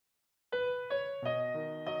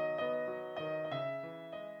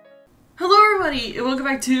everybody, and welcome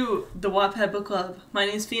back to the Wattpad Book Club. My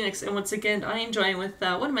name is Phoenix, and once again, I am joined with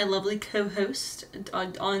one of my lovely co-hosts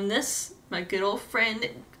on this, my good old friend,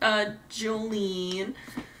 Joline.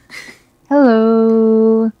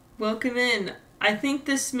 Hello. Welcome in. I think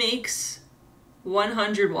this makes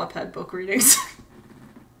 100 Wattpad book readings.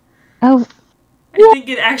 Oh. I think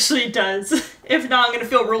it actually does. If not, I'm gonna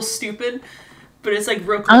feel real stupid. But it's like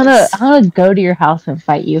real close. I'm gonna go to your house and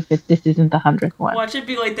fight you if this isn't the 100th one. Watch it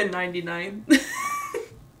be like the 99.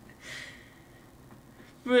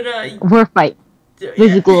 But we're fighting.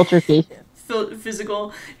 Physical altercation.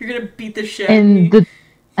 Physical. You're gonna beat the shit. And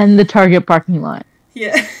the Target parking lot.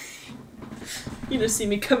 Yeah. You're gonna see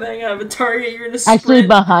me coming out of a Target. You're gonna sprint. Actually,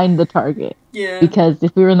 behind the Target. Yeah. Because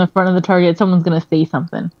if we were in the front of the Target, someone's gonna say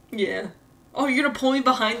something. Yeah. Oh, you're gonna pull me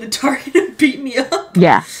behind the Target and beat me up?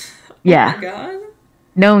 Yeah. Yeah. Oh my god.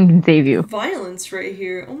 No one can save you. Violence right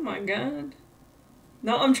here. Oh my god.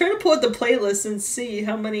 No, I'm trying to pull up the playlist and see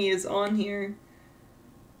how many is on here.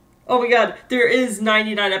 Oh my god, there is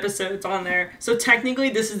 99 episodes on there. So technically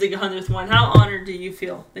this is the 100th one. How honored do you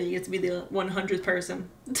feel that you get to be the 100th person?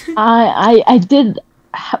 I did.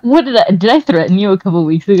 What did I threaten you a couple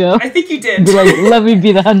weeks ago? I think you did. Be like, let me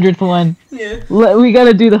be the 100th one. Yeah. We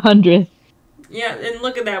gotta do the 100th. Yeah, and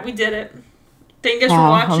look at that. We did it. Thank you guys for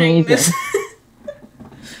watching. Amazing. This.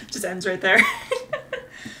 Just ends right there.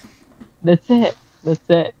 That's it. That's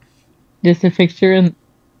it. Just a picture and...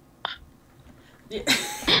 Yeah.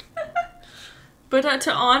 But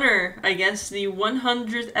to honor, I guess, the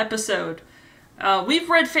 100th episode, we've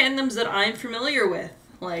read fandoms that I'm familiar with,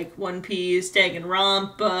 like One Piece,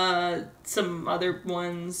 Danganronpa, some other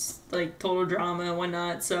ones, like Total Drama and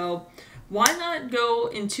whatnot, so why not go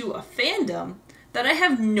into a fandom that I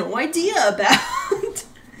have no idea about?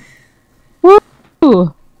 Woo!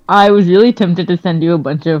 I was really tempted to send you a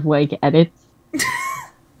bunch of, like, edits.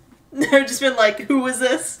 I've just been like, who is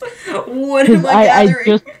this? What am I gathering? I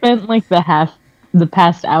just spent, like, the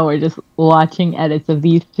past hour just watching edits of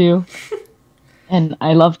these two. And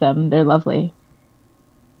I love them. They're lovely.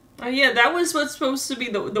 Oh yeah, that was what's supposed to be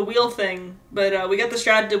the wheel thing, but we got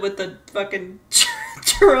distracted with the fucking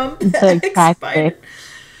Trump spider.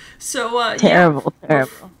 So terrible.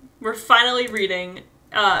 We're finally reading.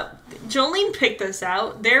 Joline picked this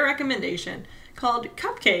out. Their recommendation called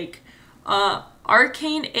Cupcake.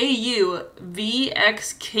 Arcane AU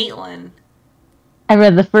VX Caitlin. I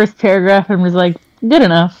read the first paragraph and was like, good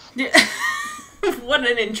enough. Yeah. What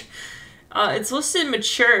an intro. It's listed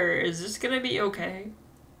mature. Is this gonna be okay?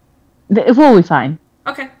 It will be fine.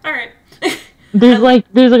 Okay, alright. There's like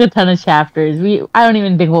a ton of chapters. I don't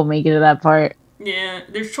even think we'll make it to that part. Yeah,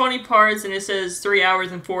 there's 20 parts and it says 3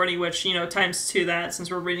 hours and 40, which, you know, times 2 that since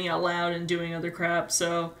we're reading out loud and doing other crap,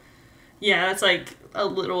 so yeah, that's like a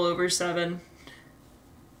little over 7.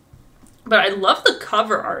 But I love the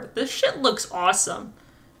cover art. This shit looks awesome.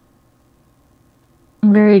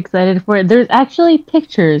 I'm very excited for it. There's actually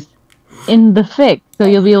pictures in the fic, so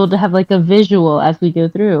you'll be able to have like a visual as we go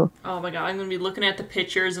through. Oh my god, I'm gonna be looking at the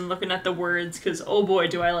pictures and looking at the words, because oh boy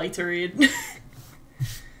do I like to read.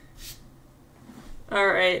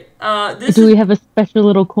 Alright, Do we have a special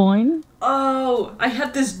little coin? Oh, I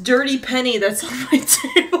have this dirty penny that's on my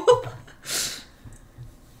table.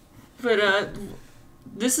 But,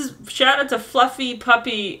 this is, shout out to Fluffy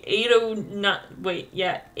Puppy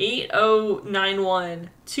 8091.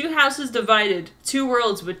 2 houses divided, 2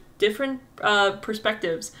 worlds with different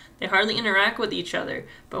perspectives. They hardly interact with each other,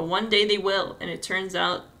 but one day they will, and it turns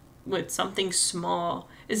out with something small.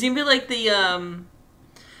 It's gonna be like the,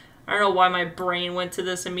 I don't know why my brain went to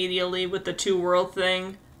this immediately with the 2 world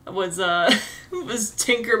thing. Was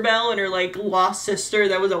Tinkerbell and her, like, lost sister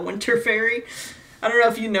that was a winter fairy. I don't know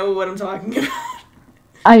if you know what I'm talking about.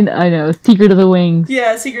 I know. Secret of the Wings.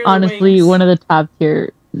 Yeah, Secret of the Wings. Honestly, one of the top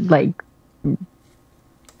tier, like,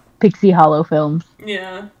 Pixie Hollow films.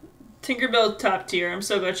 Yeah. Tinkerbell top tier. I'm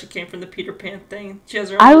so glad she came from the Peter Pan thing. She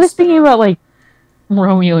has her own I was thinking about, like,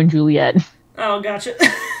 Romeo and Juliet. Oh, gotcha.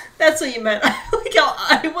 That's what you meant. Like how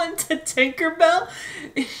I went to Tinkerbell.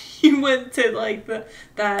 You went to, like,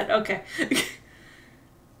 that. Okay.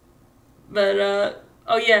 But,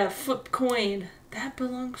 oh yeah, flip coin. That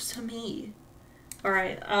belongs to me.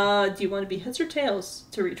 Alright, do you want to be heads or tails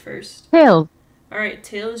to read first? Tails. Alright,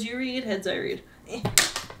 tails you read, heads I read.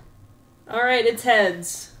 Alright, it's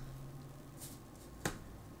heads.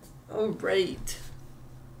 Alright.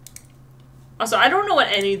 Also, I don't know what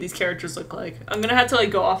any of these characters look like. I'm gonna have to,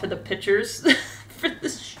 like, go off of the pictures for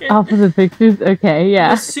this shit. Off of the pictures? Okay, yeah.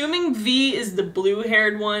 I'm assuming V is the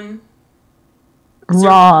blue-haired one.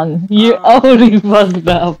 Wrong. You already fucked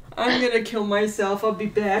up. I'm gonna kill myself. I'll be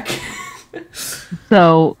back.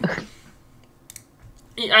 So,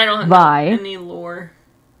 I don't Vi. know any lore.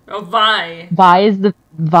 Oh, Vi. Vi is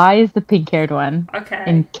the pink-haired one. Okay.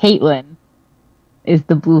 And Caitlyn is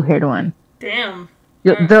the blue-haired one. Damn.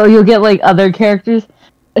 Though you'll get like other characters,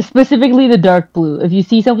 specifically the dark blue. If you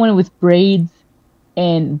see someone with braids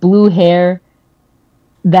and blue hair,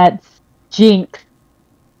 that's Jinx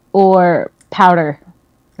or Powder.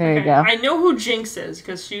 There you go. I know who Jinx is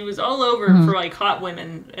because she was all over for like hot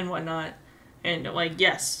women and whatnot, and like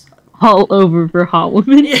yes, all over for hot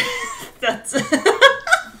women. Yeah, that's.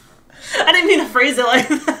 I didn't mean to phrase it like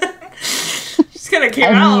that. Just kind of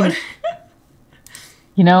came out.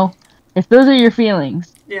 You know, if those are your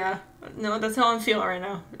feelings. Yeah, no, that's how I'm feeling right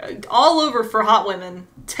now. All over for hot women.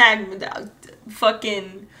 Tag me down.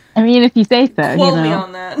 Fucking. I mean, if you say so, quote me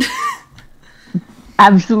on that.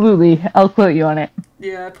 Absolutely, I'll quote you on it.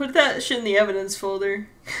 Yeah, put that shit in the evidence folder.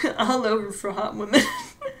 All over for hot women.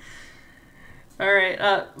 Alright,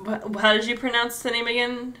 how did you pronounce the name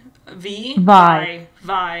again? Vi? Vi.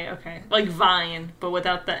 Vi, okay. Like Vine, but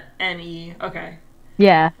without the N-E. Okay.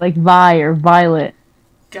 Yeah, like Vi or Violet.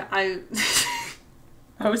 God, I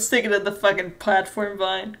was thinking of the fucking platform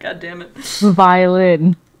Vine. God damn it.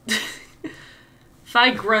 Violet.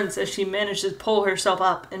 Vi grunts as she manages to pull herself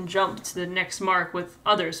up and jump to the next mark with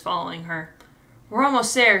others following her. We're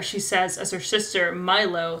almost there, she says, as her sister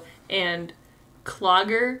Milo and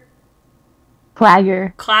Clagger,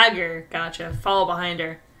 gotcha, follow behind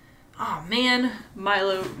her. Oh man,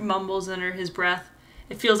 Milo mumbles under his breath.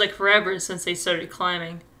 It feels like forever since they started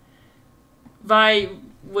climbing. Vi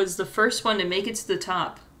was the first one to make it to the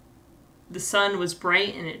top. The sun was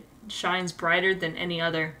bright and it shines brighter than any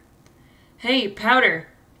other. Hey, Powder,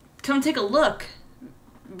 come take a look,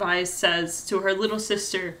 Vi says to her little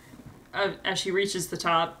sister as she reaches the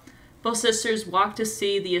top. Both sisters walk to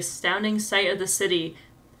see the astounding sight of the city,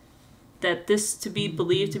 that this to be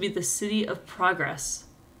believed to be the city of progress.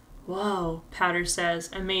 Whoa, Powder says,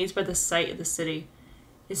 amazed by the sight of the city.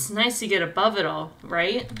 It's nice to get above it all,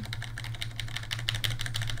 right?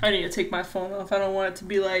 I need to take my phone off. I don't want it to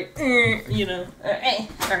be like, you know.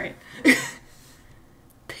 Alright.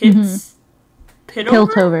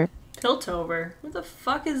 Piltover. Piltover. What the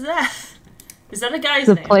fuck is that? Is that a guy's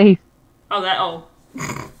the name? Place. Oh.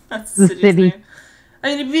 That's the city. Name.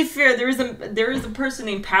 I mean, to be fair, there is a person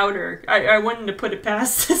named Powder. I wanted to put it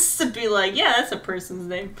past this to be like, yeah, that's a person's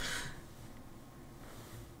name.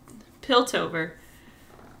 Piltover.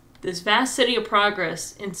 This vast city of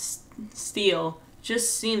progress in steel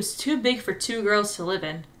just seems too big for two girls to live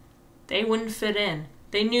in. They wouldn't fit in.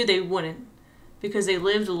 They knew they wouldn't, because they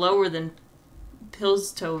lived lower than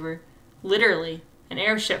Piltover. Literally, an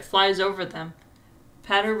airship flies over them.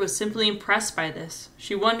 Powder was simply impressed by this.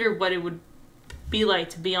 She wondered what it would be like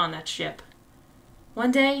to be on that ship.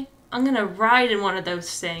 One day, I'm gonna ride in one of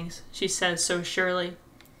those things, she says so surely.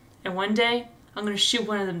 And one day, I'm gonna shoot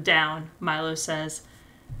one of them down, Milo says.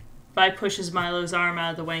 Vi pushes Milo's arm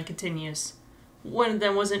out of the way and continues. One of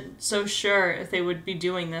them wasn't so sure if they would be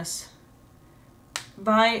doing this.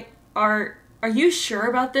 Vi, are you sure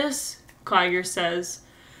about this? Clagger says.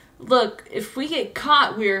 Look, if we get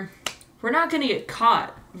caught, we're not gonna get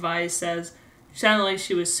caught, Vi says. She sounded like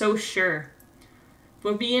she was so sure.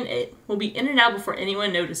 We'll be in and out before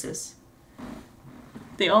anyone notices.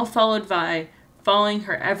 They all followed Vi, following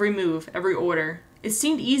her every move, every order. It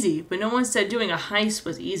seemed easy, but no one said doing a heist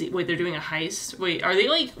was easy. Wait, they're doing a heist? Wait, are they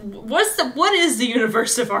like... What is the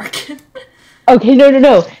universe of Arcane? Okay,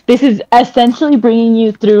 no. This is essentially bringing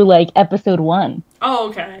you through, like, episode 1. Oh,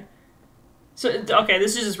 okay. So, okay,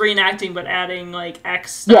 this is just reenacting, but adding, like,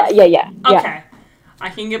 X stuff. Yeah. Okay. I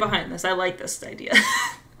can get behind this. I like this idea.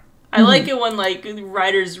 I like it when, like,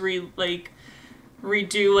 writers redo,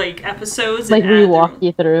 like, episodes. Like, re-walk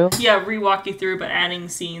you through. Yeah, re-walk you through, but adding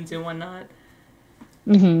scenes and whatnot.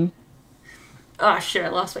 Mm-hmm. Oh, shit, I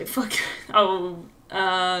lost my fuck.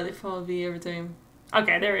 They follow V everything.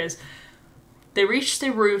 Okay, there it is. They reach the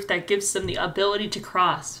roof that gives them the ability to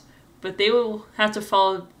cross, but they will have to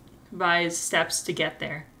follow Vi's steps to get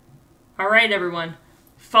there. Alright, everyone.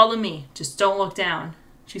 Follow me. Just don't look down.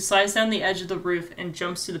 She slides down the edge of the roof and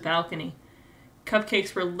jumps to the balcony.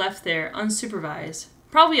 Cupcakes were left there unsupervised.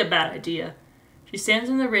 Probably a bad idea. She stands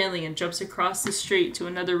on the railing and jumps across the street to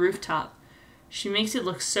another rooftop. She makes it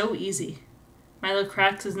look so easy. Milo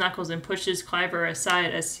cracks his knuckles and pushes Cliver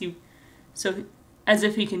aside as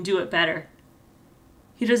if he can do it better.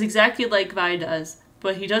 He does exactly like Vi does,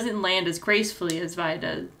 but he doesn't land as gracefully as Vi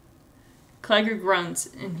does. Cliver grunts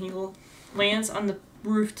and he lands on the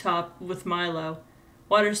rooftop with Milo.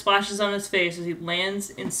 Water splashes on his face as he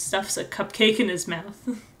lands and stuffs a cupcake in his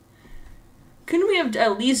mouth. Couldn't we have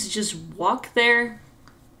at least just walked there?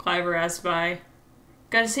 Cliver asks Vi.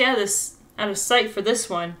 Gotta stay out of sight for this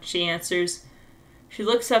one, she answers. She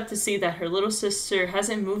looks up to see that her little sister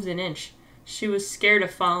hasn't moved an inch. She was scared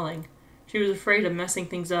of falling. She was afraid of messing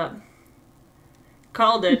things up.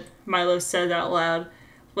 Called it, Milo said out loud,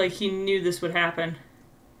 like he knew this would happen.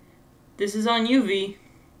 This is on you, V.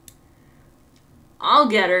 I'll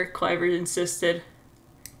get her, Cliver insisted.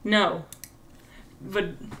 No.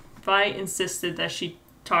 But Vi insisted that she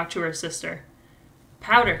talk to her sister.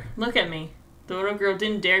 Powder, look at me. The little girl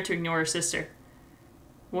didn't dare to ignore her sister.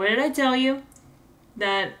 What did I tell you?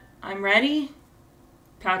 That I'm ready?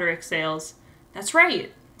 Powder exhales. That's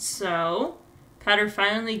right. So, Powder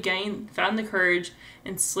finally found the courage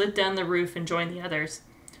and slid down the roof and joined the others.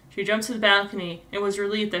 She jumped to the balcony and was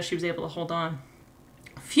relieved that she was able to hold on.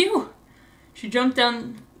 Phew! She jumped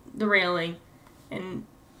down the railing and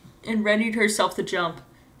readied herself to jump.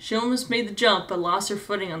 She almost made the jump but lost her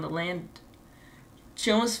footing on the land. She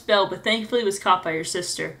almost fell, but thankfully was caught by her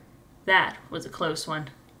sister. That was a close one.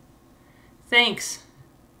 Thanks.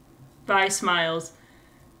 Vi smiles.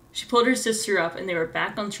 She pulled her sister up and they were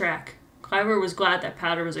back on track. Cliver was glad that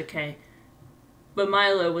Powder was okay, but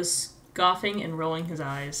Milo was scoffing and rolling his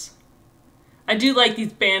eyes. I do like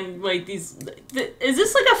these is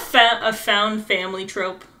this like a found family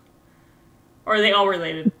trope? Or are they all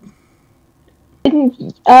related?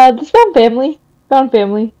 This found family. Found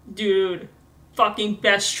family. Dude, fucking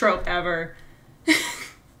best trope ever.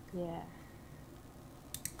 Yeah.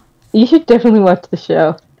 You should definitely watch the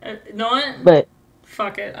show. You know what? But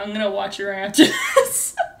fuck it, I'm gonna watch it right after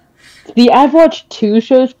this. See, I've watched 2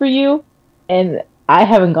 shows for you, and I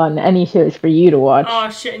haven't gotten any shows for you to watch. Oh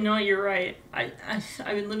shit, no, you're right. I've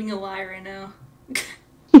been living a lie right now.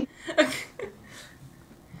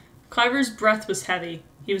 Cliver's breath was heavy.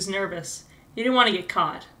 He was nervous. He didn't want to get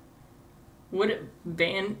caught. What if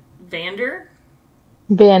Vander?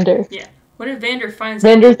 Vander. Yeah. What if Vander finds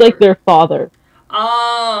Vander's like their father.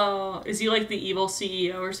 Oh, is he like the evil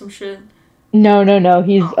CEO or some shit? No.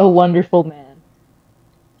 He's a wonderful man.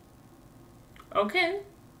 Okay.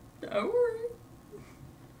 Alright.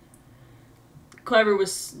 Cliver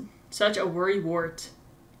was such a worrywart.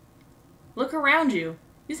 Look around you.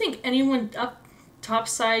 You think anyone up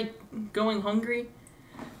topside going hungry?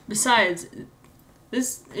 Besides,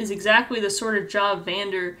 this is exactly the sort of job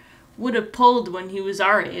Vander would have pulled when he was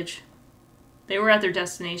our age. They were at their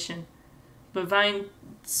destination, but Vine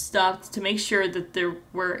stopped to make sure that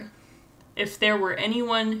if there were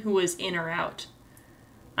anyone who was in or out.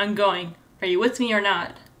 I'm going. Are you with me or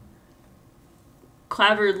not?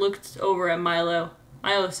 Claver looked over at Milo.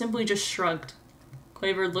 Milo simply just shrugged.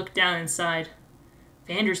 Claver looked down and sighed.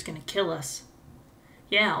 Vander's gonna kill us.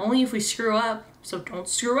 Yeah, only if we screw up, so don't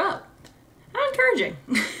screw up. How encouraging.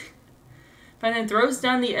 Vine then throws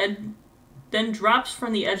down the edge, then drops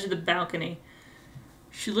from the edge of the balcony.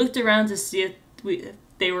 She looked around to see if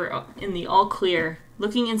they were in the all clear,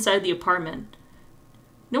 looking inside the apartment.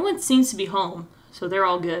 No one seems to be home, so they're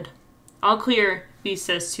all good. All clear, V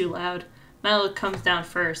says too loud. Milo comes down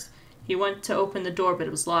first. He went to open the door, but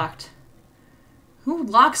it was locked. Who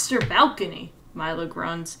locks their balcony? Milo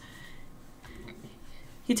groans.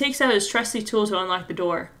 He takes out his trusty tool to unlock the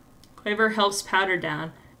door. Claver helps Powder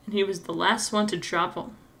down, and he was the last one to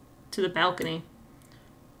drop to the balcony.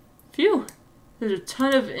 Phew, there's a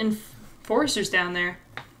ton of enforcers down there.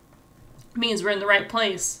 It means we're in the right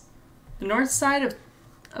place. The north side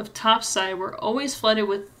of Topside were always flooded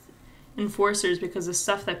with enforcers because the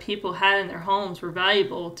stuff that people had in their homes were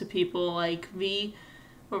valuable to people like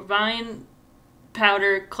Vine,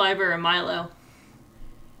 Powder, Cliver, and Milo.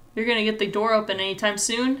 You're gonna get the door open anytime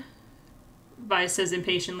soon? Vi says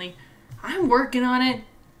impatiently. I'm working on it.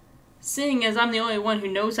 Seeing as I'm the only one who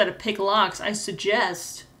knows how to pick locks, I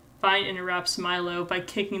suggest... Vine interrupts Milo by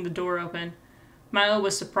kicking the door open. Milo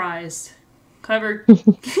was surprised. Cliver...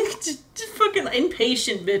 just fucking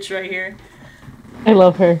impatient bitch right here. I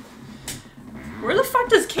love her. Where the fuck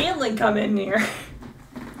does Caitlin come in here?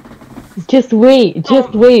 Just wait.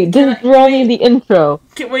 This is wrong in the intro.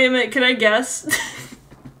 Wait a minute, can I guess?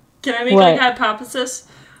 Can I make What? like a hypothesis?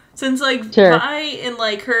 Since like Sure. Vi and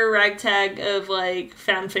like her ragtag of like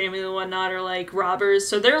found family and whatnot are like robbers,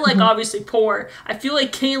 so they're like obviously poor. I feel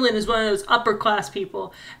like Caitlin is one of those upper class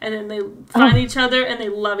people, and then they find each other and they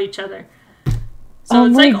love each other. So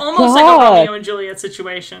it's like almost like a Romeo and Juliet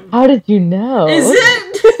situation. How did you know? Is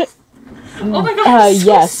it? Oh my god! I'm so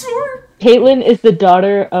Yes. smart. Caitlin is the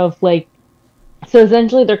daughter of like. So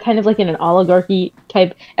essentially, they're kind of like in an oligarchy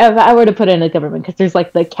type. If I were to put it in a government, because there's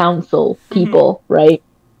like the council people, right?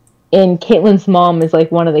 And Caitlin's mom is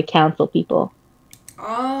like one of the council people.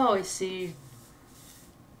 Oh, I see.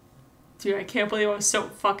 Dude, I can't believe I was so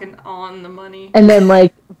fucking on the money. And then,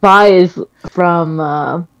 like, Vi is from,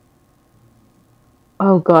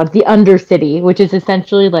 oh god, the Undercity, which is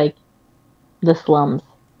essentially, like, the slums.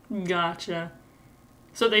 Gotcha.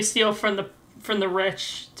 So they steal from the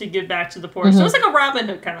rich to give back to the poor. So Mm-hmm. it's like a Robin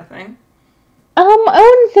Hood kind of thing. I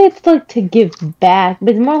wouldn't say it's, like, to give back,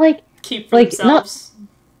 but it's more like, Keep for like, not themselves.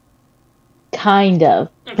 kind of.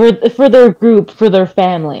 Okay. For their group, for their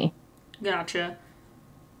family. Gotcha.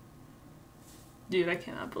 Dude, I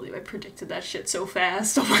cannot believe I predicted that shit so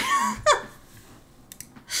fast. Oh my god.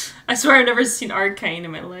 I swear I've never seen Arcane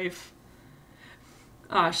in my life.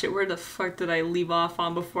 Oh shit, where the fuck did I leave off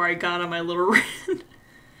on before I got on my little rant?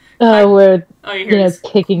 Where, Oh, you hear you know, this?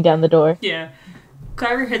 kicking down the door. Yeah.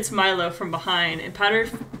 Cliver hits Milo from behind, and Powder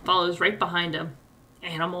follows right behind him.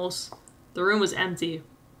 Animals. The room was empty,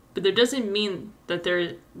 but there doesn't mean that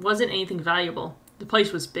there wasn't anything valuable. The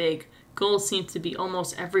place was big. Gold seemed to be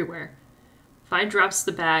almost everywhere. Vi drops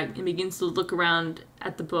the bag and begins to look around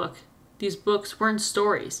at the book. These books weren't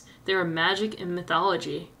stories. They were magic and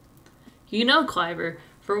mythology. You know, Cliver,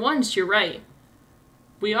 for once you're right.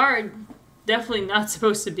 We are definitely not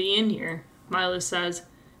supposed to be in here, Milo says.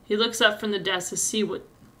 He looks up from the desk to see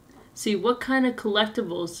what kind of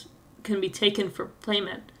collectibles can be taken for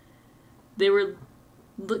payment. They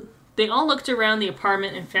all looked around the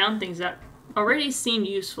apartment and found things that already seemed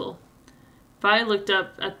useful. Vi looked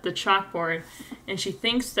up at the chalkboard, and she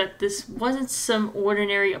thinks that this wasn't some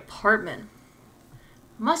ordinary apartment.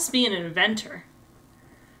 Must be an inventor.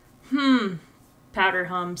 Powder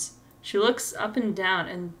hums. She looks up and down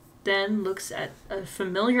and then looks at a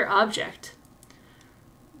familiar object.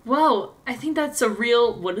 Whoa, I think that's a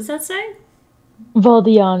real... What does that say?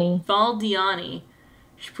 Valdiani. Valdiani.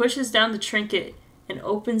 She pushes down the trinket and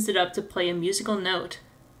opens it up to play a musical note.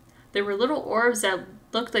 There were little orbs that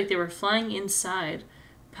looked like they were flying inside.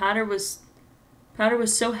 Powder was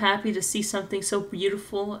so happy to see something so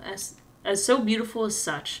beautiful as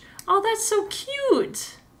such. Oh, that's so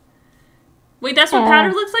cute. Wait, that's what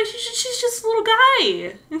Powder looks like? She's just a little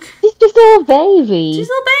guy. She's just a little baby. She's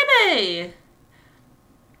a little baby.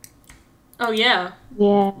 Oh, yeah.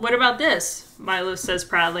 Yeah. What about this? Milo says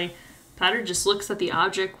proudly. Powder just looks at the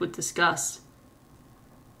object with disgust.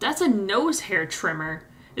 That's a nose hair trimmer.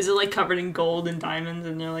 Is it like covered in gold and diamonds?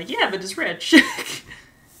 And they're like, yeah, but it's rich.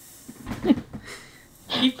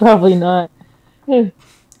 Probably not.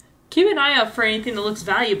 Keep an eye out for anything that looks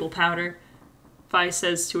valuable, Powder, Vi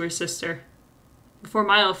says to her sister. Before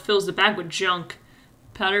Milo fills the bag with junk,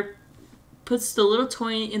 Powder puts the little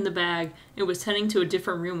toy in the bag and was heading to a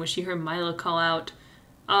different room when she heard Milo call out,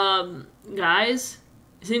 guys?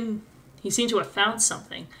 He seemed to have found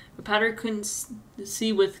something, but Powder couldn't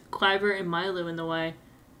see with Cliver and Milo in the way.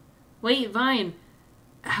 Wait, Vine,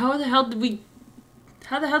 how the hell did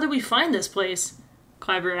we find this place?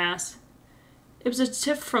 Cliver asked. It was a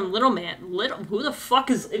tip from Little Man. Who the fuck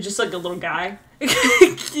is... It's just like a little guy.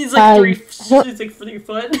 He's like 3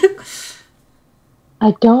 foot.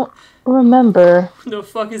 I don't remember. Who the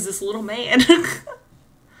fuck is this little man?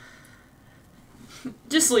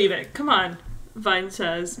 Just leave it. Come on, Vine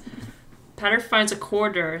says. Powder finds a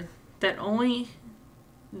corridor that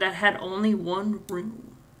had only one room.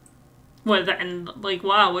 What, and like,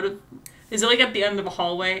 wow, is it like at the end of a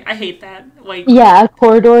hallway? I hate that. Like, yeah, a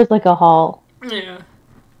corridor is like a hall. Yeah.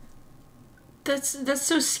 That's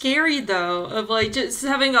so scary though, of like just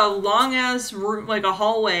having a long ass room, like a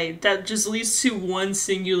hallway that just leads to one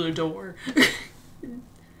singular door. I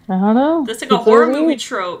don't know. That's like a horror movie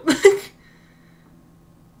trope.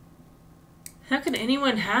 How could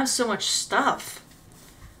anyone have so much stuff?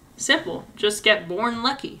 Simple. Just get born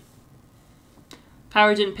lucky.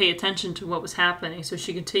 Power didn't pay attention to what was happening, so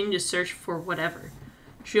she continued to search for whatever.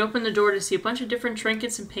 She opened the door to see a bunch of different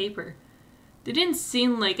trinkets and paper. They didn't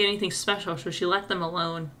seem like anything special, so she let them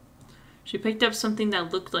alone. She picked up something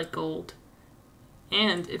that looked like gold.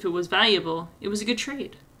 And, if it was valuable, it was a good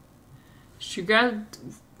trade. She grabbed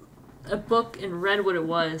a book and read what it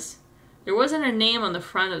was. There wasn't a name on the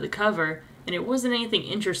front of the cover, and it wasn't anything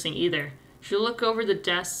interesting either. She looked over the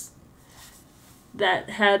desk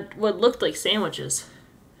that had what looked like sandwiches.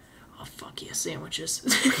 Oh, fuck yeah, sandwiches.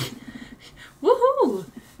 Woohoo!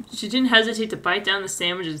 She didn't hesitate to bite down the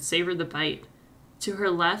sandwich and savor the bite. To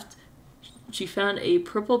her left, she found a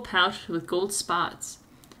purple pouch with gold spots.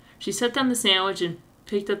 She set down the sandwich and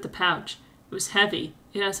picked up the pouch. It was heavy.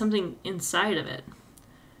 It had something inside of it.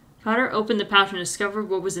 Powder opened the pouch and discovered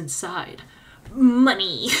what was inside.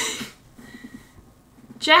 Money!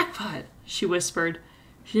 Jackpot, she whispered.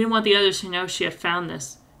 She didn't want the others to know she had found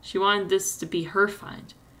this. She wanted this to be her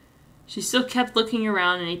find. She still kept looking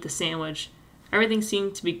around and ate the sandwich. Everything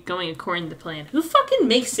seemed to be going according to plan. Who fucking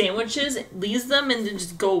makes sandwiches, leaves them, and then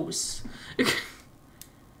just goes?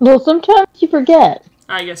 Well, sometimes you forget.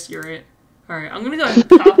 I guess you're right. Alright, I'm gonna go ahead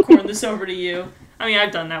and popcorn this over to you. I mean,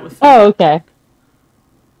 I've done that with food. Oh, okay.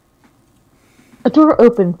 A door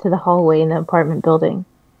opened to the hallway in the apartment building.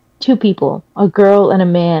 2 people, a girl and a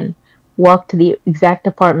man, walked to the exact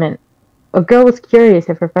apartment. A girl was curious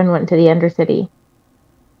if her friend went to the Undercity.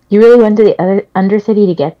 You really went to the Undercity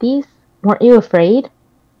to get these? Weren't you afraid?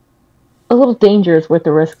 A little danger is worth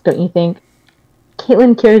the risk, don't you think?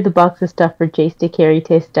 Caitlin carried the box of stuff for Jace to carry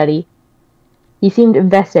to his study. He seemed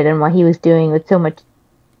invested in what he was doing with so much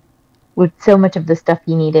of the stuff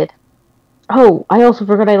he needed. Oh, I also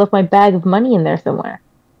forgot I left my bag of money in there somewhere.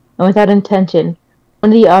 And without intention,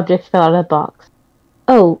 one of the objects fell out of the box.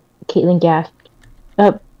 Oh, Caitlin gasped.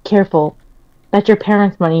 Careful. That's your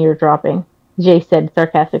parents' money you're dropping, Jace said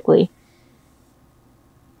sarcastically.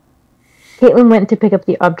 Caitlin went to pick up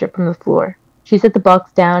the object from the floor. She set the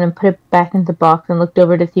box down and put it back into the box and looked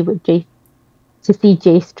over to see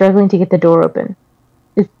Jace struggling to get the door open.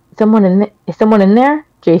 Is someone in there?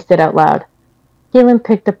 Jace said out loud. Caitlin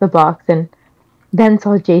picked up the box and then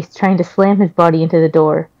saw Jace trying to slam his body into the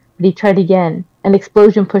door, but he tried again. An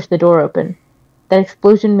explosion pushed the door open. That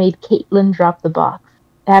explosion made Caitlin drop the box.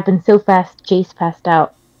 It happened so fast, Jace passed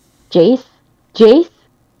out. Jace? Jace?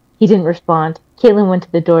 He didn't respond. Caitlin went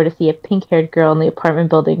to the door to see a pink-haired girl in the apartment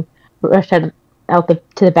building rush to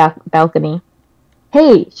the balcony.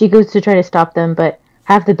 Hey! She goes to try to stop them, but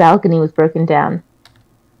half the balcony was broken down.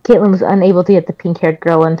 Caitlin was unable to get the pink-haired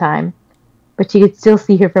girl in time, but she could still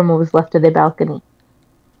see her from what was left of the balcony.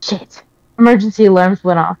 Shit! Emergency alarms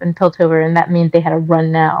went off in Piltover, and that meant they had to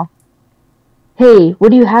run now. Hey, what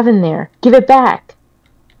do you have in there? Give it back!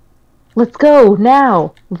 Let's go,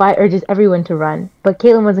 now! Vi urges everyone to run, but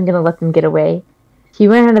Caitlin wasn't going to let them get away. She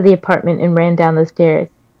ran out of the apartment and ran down the stairs.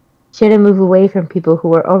 She had to move away from people who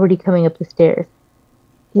were already coming up the stairs.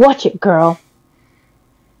 Watch it, girl!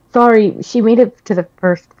 Sorry, she made it to the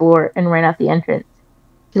first floor and ran out the entrance.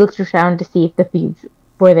 She looked around to see if the thieves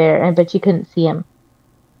were there, but she couldn't see them.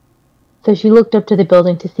 So she looked up to the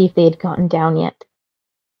building to see if they had gotten down yet.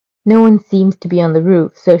 No one seems to be on the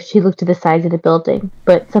roof, so she looked to the sides of the building,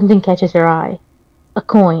 but something catches her eye. A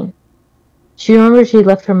coin. She remembered she had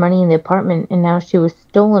left her money in the apartment, and now it was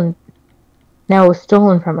stolen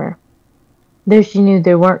from her. There she knew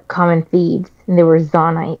there weren't common thieves, and they were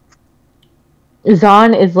Zonites.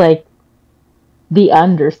 Zon is like the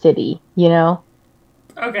Undercity, you know?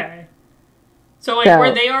 Okay. So,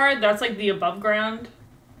 where they are, that's like the above ground?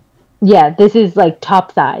 Yeah, this is like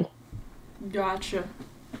top side. Gotcha.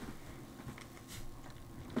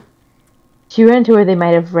 She ran to where they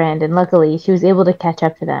might have ran, and luckily, she was able to catch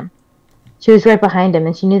up to them. She was right behind him,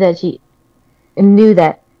 and she knew that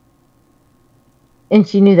and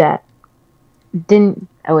she knew that,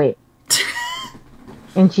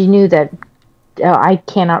 I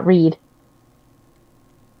cannot read.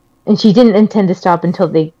 And she didn't intend to stop until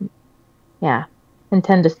they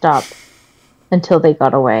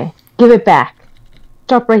got away. Give it back.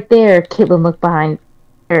 Stop right there. Caitlin looked behind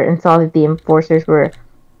her and saw that the enforcers were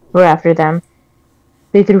after them.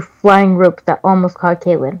 They threw flying ropes that almost caught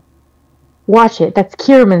Caitlin. Watch it. That's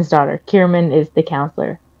Kierman's daughter. Kierman is the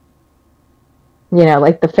counselor. You know,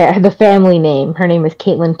 like the family name. Her name is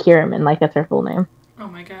Caitlin Kierman. Like, that's her full name. Oh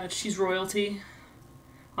my god, she's royalty.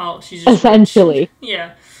 Oh, she's just essentially. Rich.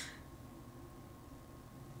 Yeah.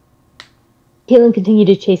 Caitlin continued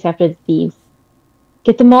to chase after the thieves.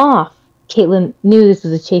 Get them off! Caitlin knew this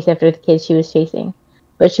was a chase after the kids she was chasing,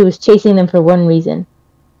 but she was chasing them for one reason.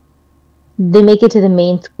 They make it to the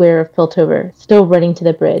main square of Piltover, still running to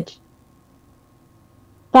the bridge.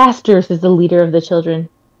 Faster, says the leader of the children.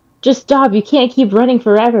 Just stop, you can't keep running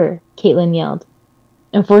forever, Caitlin yelled.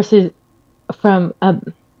 Enforcers from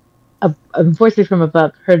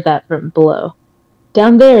above heard that from below.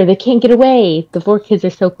 Down there, they can't get away! The 4 kids are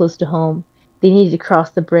so close to home. They needed to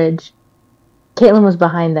cross the bridge. Caitlin was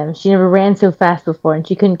behind them. She never ran so fast before, and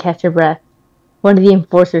she couldn't catch her breath. One of the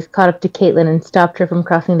enforcers caught up to Caitlin and stopped her from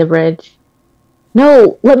crossing the bridge.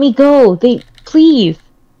 No, let me go! Please!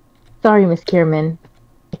 Sorry, Miss Kierman.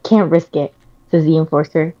 I can't risk it, says the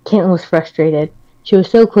enforcer. Caitlin was frustrated. She was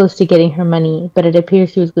so close to getting her money, but it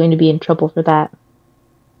appears she was going to be in trouble for that.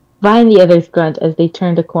 Vi and the others grunt as they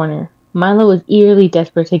turned a corner. Milo was eerily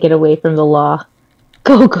desperate to get away from the law.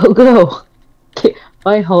 Go, go, go!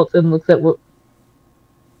 Vi halts and looks at what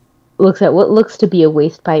looks to be a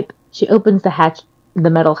waste pipe. She opens the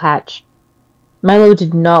metal hatch. Milo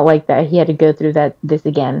did not like that he had to go through this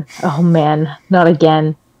again. Oh man, not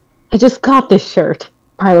again. I just got this shirt.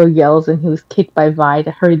 Milo yells and he was kicked by Vi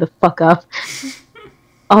to hurry the fuck up.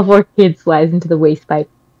 All 4 kids slides into the waste pipe,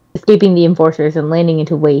 escaping the enforcers and landing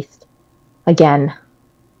into waste. Again.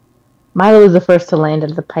 Milo was the first to land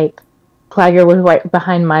into the pipe. Clagger was right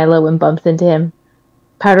behind Milo and bumps into him.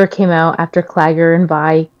 Powder came out after Clagger and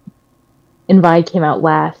Vi came out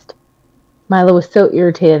last. Milo was so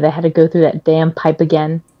irritated they had to go through that damn pipe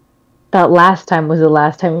again. Thought last time was the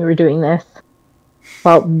last time we were doing this.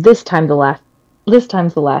 Well, this time's the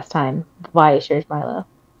last time, Vi assures Milo.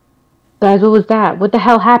 Guys, what was that? What the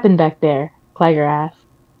hell happened back there? Clagger asked.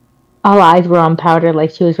 All eyes were on Powder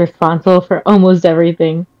like she was responsible for almost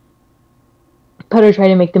everything. Powder tried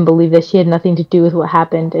to make them believe that she had nothing to do with what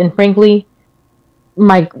happened, and frankly,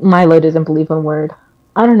 Milo doesn't believe one word.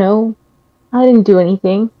 I don't know. I didn't do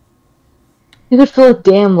anything. You could fill a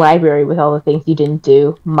damn library with all the things you didn't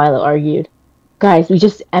do, Milo argued. Guys, we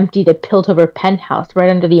just emptied a Piltover penthouse right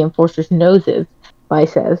under the enforcers' noses, Vi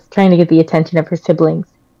says, trying to get the attention of her siblings.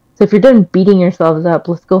 So if you're done beating yourselves up,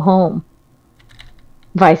 let's go home.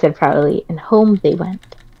 Vi said proudly, and home they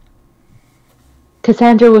went.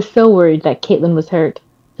 Cassandra was so worried that Caitlin was hurt.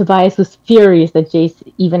 Tobias was furious that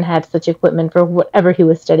Jace even had such equipment for whatever he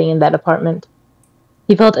was studying in that apartment.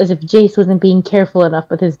 He felt as if Jace wasn't being careful enough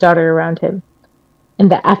with his daughter around him,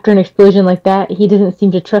 and that after an explosion like that, he doesn't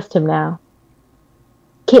seem to trust him now.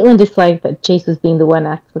 Caitlin disliked that Jace was being the one to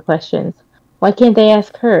ask the questions. Why can't they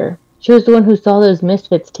ask her? She was the one who saw those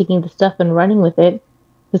misfits taking the stuff and running with it.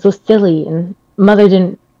 This was silly, and Mother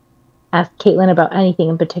didn't ask Caitlin about anything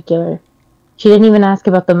in particular. She didn't even ask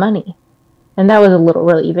about the money. And that was a little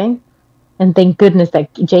relieving. And thank goodness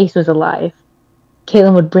that Jace was alive.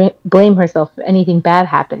 Caitlin would blame herself if anything bad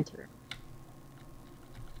happened to her.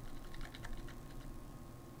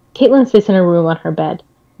 Caitlin sits in her room on her bed,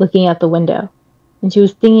 looking out the window, and she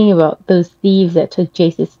was thinking about those thieves that took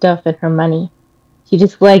Jace's stuff and her money. She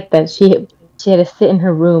disliked that she had to sit in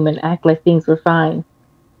her room and act like things were fine.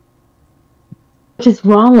 What is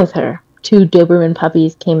wrong with her? 2 Doberman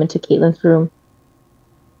puppies came into Caitlin's room.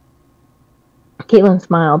 Caitlin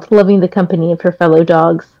smiled, loving the company of her fellow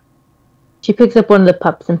dogs. She picks up one of the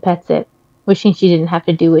pups and pets it, wishing she didn't have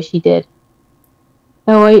to do what she did.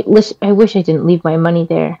 Oh, I wish I didn't leave my money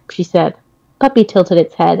there, she said. Puppy tilted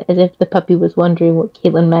its head as if the puppy was wondering what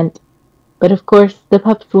Caitlin meant. But of course, the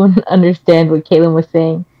pups wouldn't understand what Caitlin was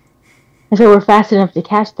saying. If I were fast enough to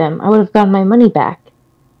catch them, I would have gotten my money back.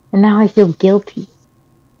 And now I feel guilty.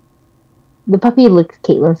 The puppy licked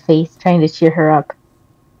Caitlin's face, trying to cheer her up.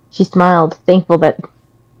 She smiled, thankful that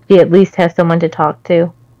she at least has someone to talk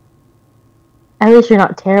to. At least you're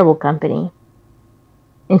not terrible company.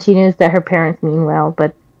 And she knows that her parents mean well,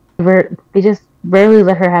 but they just rarely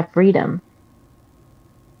let her have freedom.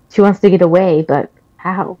 She wants to get away, but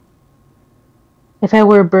how? If I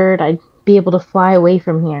were a bird, I'd be able to fly away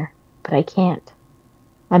from here, but I can't.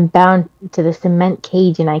 I'm bound to the cement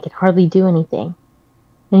cage and I can hardly do anything.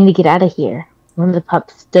 I need to get out of here. One of the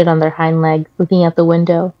pups stood on their hind legs, looking out the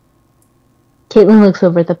window. Caitlin looks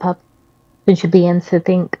over at the pup, then she begins to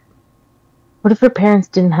think. What if her parents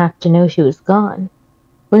didn't have to know she was gone?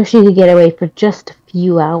 What if she could get away for just a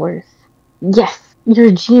few hours? Yes, you're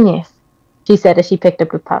a genius, she said as she picked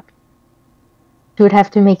up the pup. She would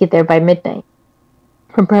have to make it there by midnight.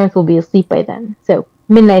 Her parents will be asleep by then, so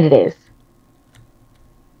midnight it is.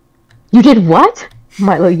 You did what?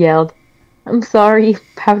 Milo yelled. I'm sorry,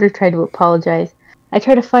 Powder tried to apologize. I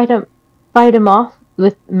tried to fight him off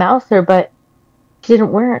with Mouser, but it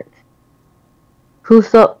didn't work. Who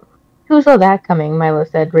saw that coming? Milo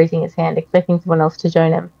said, raising his hand, expecting someone else to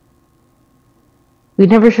join him. We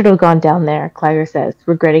never should have gone down there, Clagger says,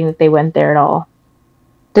 regretting that they went there at all.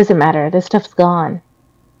 Doesn't matter, the stuff's gone,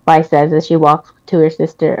 Vi says as she walks to her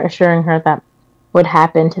sister, assuring her that what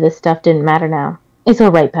happened to the stuff didn't matter now. It's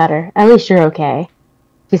alright, Powder. At least you're okay,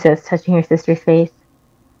 she says, touching her sister's face.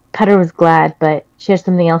 Powder was glad, but she had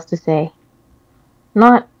something else to say.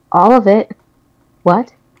 Not all of it.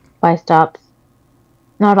 What? Vi stops.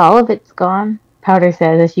 Not all of it's gone, Powder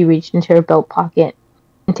says as she reached into her belt pocket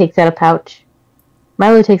and takes out a pouch.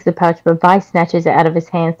 Milo takes the pouch, but Vi snatches it out of his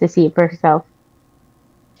hands to see it for herself.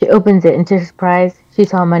 She opens it, and to her surprise, she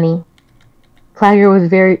saw money. Clagger was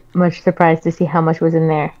very much surprised to see how much was in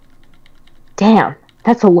there. Damn,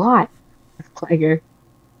 that's a lot, says Clagger.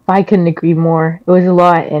 Vi couldn't agree more. It was a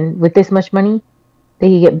lot, and with this much money, they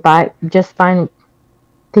could get by just fine.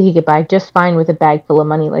 They could get by just fine with a bag full of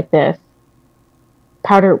money like this.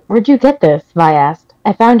 Powder, where'd you get this? Vi asked.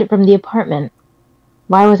 I found it from the apartment.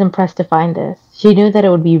 Vi was impressed to find this. She knew that it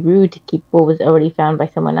would be rude to keep what was already found by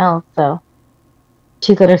someone else, so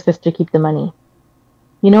she let her sister keep the money.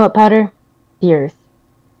 You know what, Powder? Yours.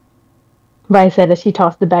 Vi said as she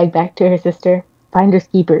tossed the bag back to her sister. Finders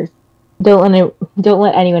keepers. Don't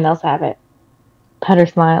let anyone else have it. Petter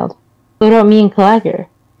smiled. What about me and Kalagger?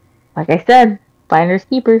 Like I said, finders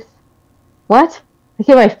keepers. What? I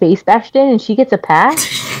get my face bashed in and she gets a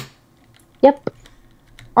pass? Yep.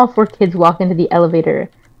 All 4 kids walk into the elevator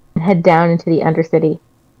and head down into the Undercity.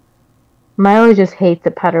 Milo just hates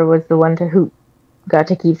that Petter was the one who got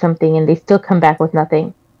to keep something and they still come back with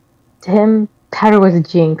nothing. To him, Petter was a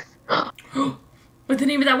jinx. With the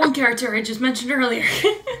name of that one character I just mentioned earlier.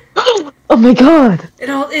 Oh my god!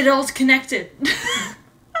 It all's connected.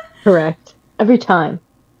 Correct. Every time.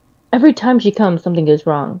 Every time she comes, something goes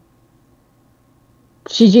wrong.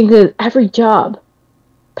 She jinxes every job.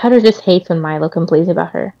 Petter just hates when Milo complains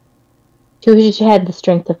about her. She wishes she had the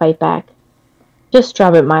strength to fight back. Just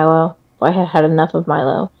drop it, Milo. I had had enough of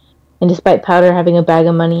Milo. And despite Powder having a bag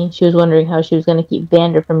of money, she was wondering how she was going to keep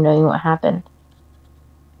Vander from knowing what happened.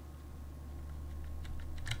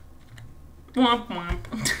 Womp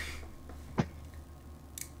womp.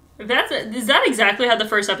 Is that exactly how the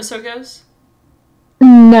first episode goes?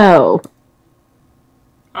 No.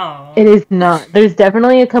 Oh. It is not. There's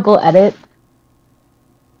definitely a couple edits,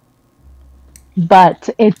 but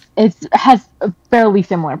it has a fairly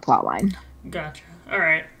similar plotline. Gotcha.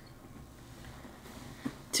 Alright.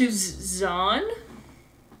 To Zahn?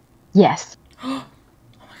 Yes. Oh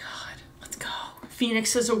my god. Let's go.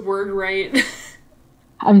 Phoenix says a word right.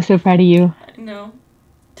 I'm so proud of you. I know.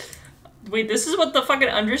 Wait, this is what the fucking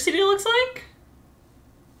Undercity looks like?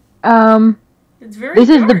 It's very This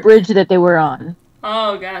dark. is the bridge that they were on.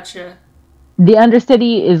 Oh, gotcha. The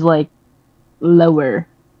Undercity is, like, lower,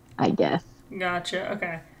 I guess. Gotcha,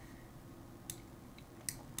 okay.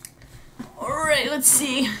 Alright, let's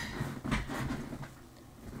see.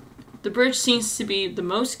 The bridge seems to be the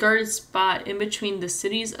most guarded spot in between the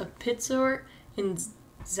cities of Pitzor and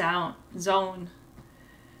Zone.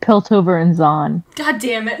 Piltover and Zahn. God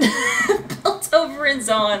damn it. Piltover and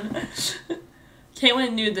Zahn.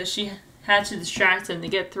 Caitlin knew that she had to distract them to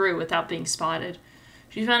get through without being spotted.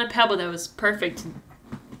 She found a pebble that was perfect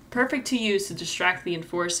to use to distract the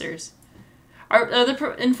enforcers. Are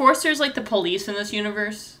the enforcers like the police in this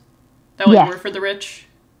universe? That would work for the rich?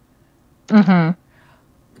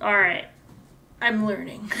 Mm-hmm. Alright. I'm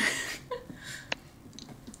learning.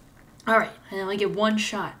 Alright, I only get one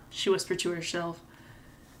shot, she whispered to herself.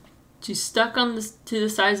 She stuck to the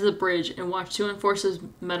sides of the bridge and watched 2 enforcers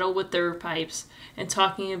meddle with their pipes and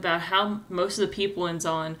talking about how most of the people in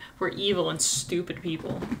Zon were evil and stupid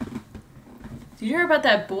people. Did you hear about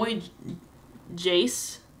that boy,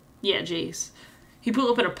 Jace? Yeah, Jace. He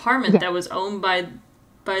blew up an apartment that was owned by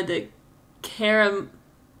the Caramans?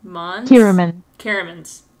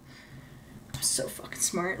 Caramans. I'm so fucking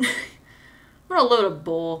smart. What a load of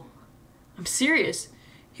bull. I'm serious.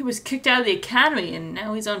 He was kicked out of the academy and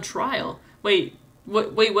now he's on trial. Wait,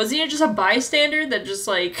 was he just a bystander that just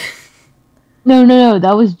like... No,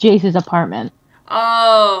 that was Jace's apartment.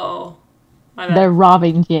 Oh. My bad. They're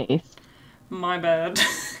robbing Jace. My bad.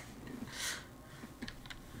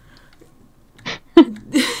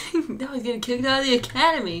 Now he's getting kicked out of the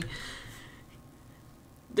academy.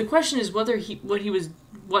 The question is whatever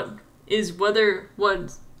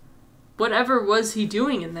was he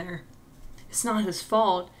doing in there? It's not his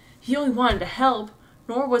fault. He only wanted to help,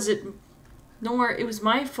 nor it was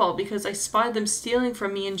my fault because I spotted them stealing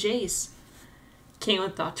from me and Jace.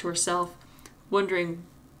 Caitlin thought to herself, wondering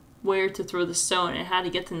where to throw the stone and how to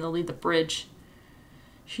get them to leave the bridge.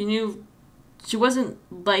 She knew she wasn't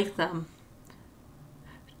like them.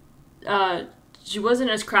 She wasn't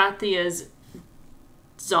as crafty as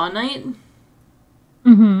Zonite.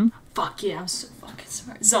 Mm-hmm. Fuck yeah, I'm so fucking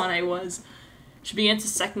smart. Zonite was. She began to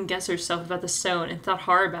second-guess herself about the stone and thought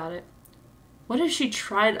hard about it. What if she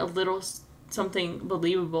tried a little something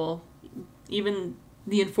believable? Even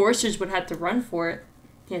the enforcers would have to run for it.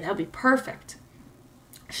 Yeah, that would be perfect.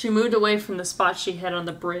 She moved away from the spot she had on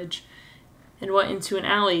the bridge and went into an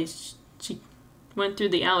alley. She went through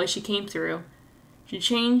the alley she came through. She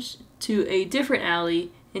changed to a different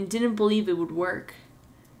alley and didn't believe it would work.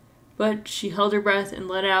 But she held her breath and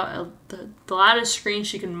let out the loudest scream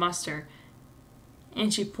she could muster.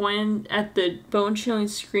 And she pointed at the bone-chilling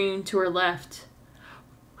scream to her left.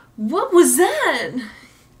 What was that?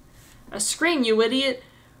 A scream, you idiot.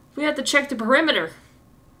 We have to check the perimeter.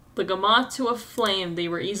 Like a moth to a flame, they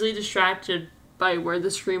were easily distracted by where the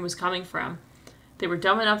scream was coming from. They were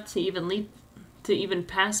dumb enough to even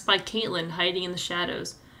pass by Caitlin hiding in the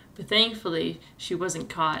shadows. But thankfully, she wasn't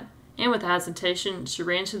caught. And without hesitation, she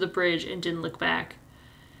ran to the bridge and didn't look back.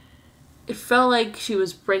 It felt like she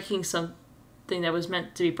was breaking something that was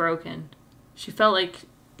meant to be broken. She felt like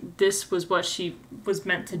this was what she was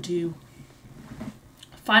meant to do.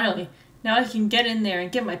 Finally, now I can get in there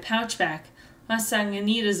and get my pouch back. Last thing I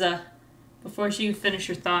need is a... Before she could finish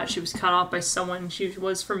her thought, she was cut off by someone she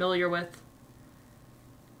was familiar with.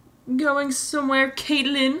 Going somewhere,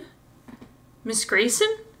 Caitlin? Miss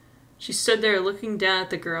Grayson? She stood there looking down at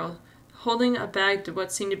the girl, holding a bag to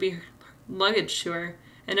what seemed to be her luggage to her,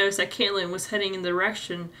 and noticed that Caitlin was heading in the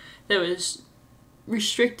direction that was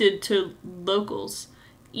restricted to locals,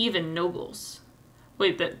 even nobles.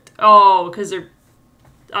 Wait, because they're...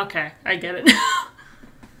 Okay, I get it.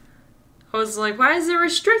 I was like, why is it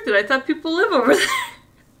restricted? I thought people live over there.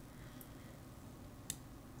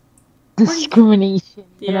 Discrimination,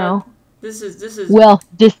 you know? This is wealth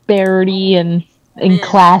disparity and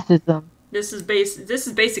classism. This is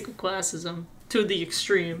basic classism to the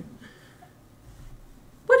extreme.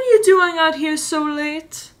 What are you doing out here so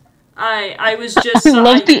late? I was just... I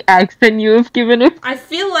love the accent you have given her. I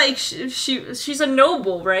feel like she's a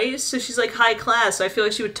noble, right? So she's like high class. So I feel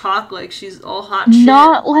like she would talk like she's all hot shit.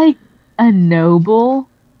 Not like a noble.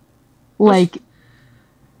 Like...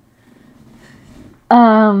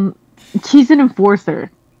 She's an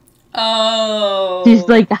enforcer. Oh. She's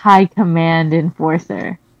like a high command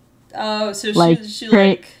enforcer. Oh, so like, she's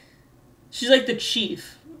like the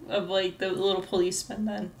chief of like the little policeman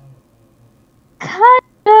then. Kinda.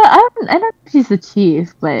 I don't know if she's the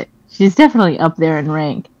chief, but she's definitely up there in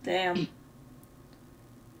rank. Damn.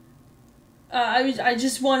 I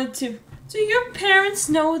just wanted to... Do your parents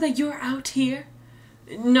know that you're out here?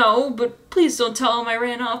 No, but please don't tell them I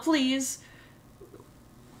ran off, please.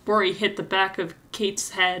 Worry hit the back of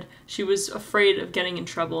Kate's head. She was afraid of getting in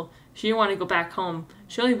trouble. She didn't want to go back home.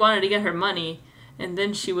 She only wanted to get her money, and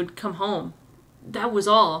then she would come home. That was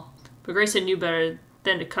all. But Grayson knew better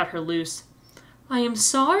than to cut her loose. I am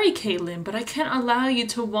sorry, Caitlin, but I can't allow you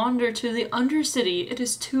to wander to the Undercity. It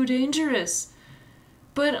is too dangerous.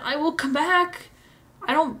 But I will come back.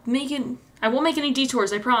 I won't make any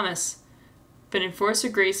detours, I promise. But Enforcer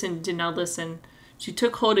Grayson did not listen. She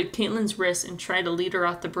took hold of Caitlin's wrist and tried to lead her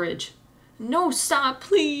off the bridge. No, stop,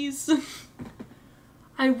 please.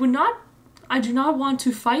 I do not want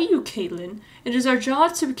to fight you, Caitlin. It is our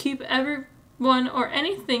job to keep everyone or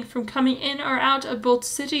anything from coming in or out of both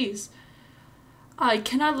cities. I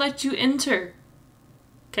cannot let you enter.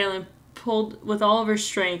 Caitlin pulled with all of her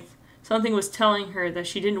strength. Something was telling her that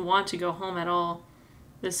she didn't want to go home at all.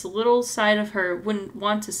 This little side of her wouldn't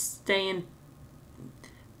want to stay in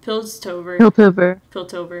Piltover.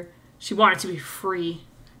 She wanted to be free.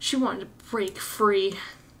 She wanted to break free.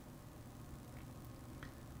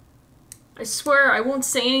 I swear I won't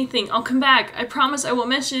say anything. I'll come back. I promise I won't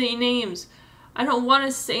mention any names. I don't want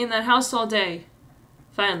to stay in that house all day.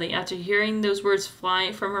 Finally, after hearing those words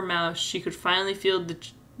flying from her mouth, she could finally feel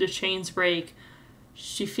the chains break.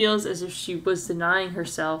 She feels as if she was denying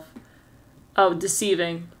herself. Oh,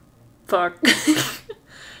 deceiving. Fuck.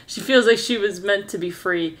 She feels like she was meant to be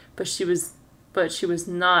free, but she was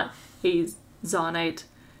not a Zonite.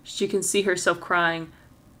 She can see herself crying,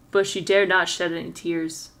 but she dared not shed any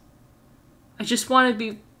tears. I just want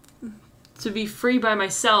to be free by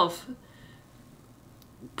myself.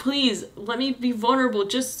 Please, let me be vulnerable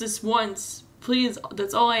just this once. Please,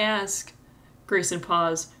 that's all I ask. Grayson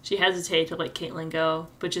paused. She hesitated to let Caitlin go,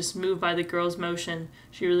 but just moved by the girl's motion,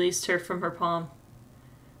 she released her from her palm.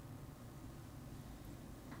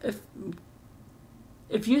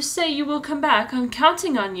 If you say you will come back, I'm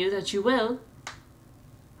counting on you that you will.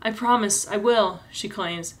 I promise, I will, she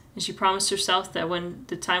claims, and she promised herself that when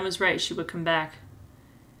the time was right, she would come back.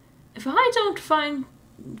 If you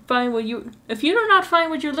do not find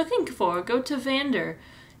what you're looking for, go to Vander.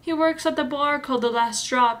 He works at the bar called The Last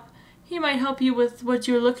Drop. He might help you with what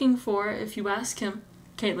you're looking for if you ask him.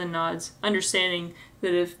 Caitlin nods, understanding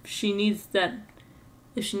that if she needs that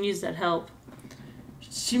help.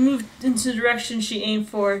 She moved into the direction she aimed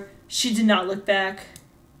for. She did not look back.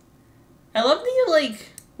 I love the,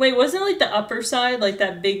 wait, wasn't it, the upper side,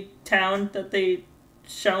 that big town that they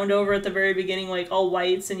shone over at the very beginning, all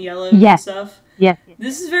whites and yellows and stuff? Yes.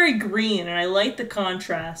 This is very green, and I like the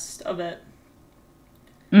contrast of it.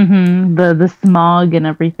 Mm-hmm. The smog and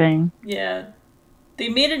everything. Yeah. They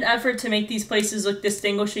made an effort to make these places look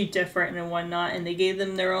distinguishedly different and whatnot, and they gave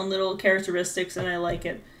them their own little characteristics, and I like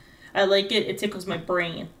it. I like it. It tickles my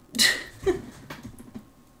brain.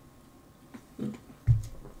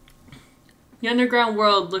 The underground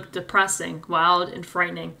world looked depressing, wild, and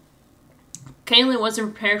frightening. Caitlin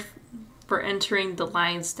wasn't prepared for entering the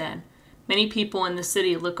lion's den. Many people in the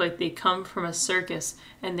city looked like they come from a circus,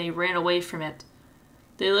 and they ran away from it.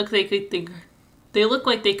 They looked like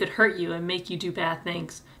they could hurt you and make you do bad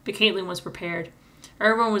things, but Caitlin was prepared.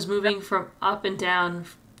 Everyone was moving from up and down,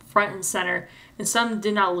 front and center, and some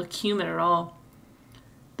did not look human at all.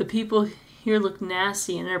 The people here looked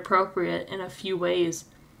nasty and inappropriate in a few ways.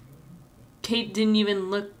 Kate didn't even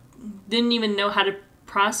know how to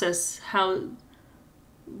process how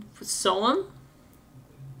solemn?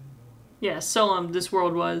 Yeah, solemn this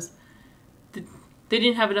world was. They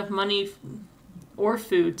didn't have enough money or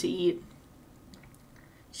food to eat.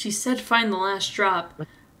 She said find the last drop,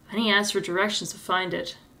 and he asked for directions to find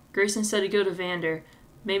it. Grayson said to go to Vander.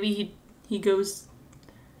 Maybe he goes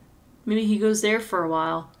there for a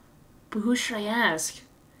while. But who should I ask?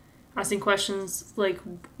 Asking questions like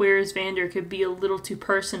where is Vander could be a little too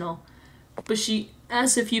personal. But she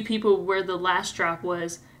asked a few people where the last drop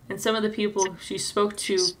was, and some of the people she spoke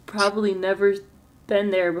to probably never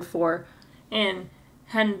been there before and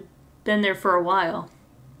hadn't been there for a while.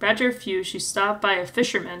 After a few, she stopped by a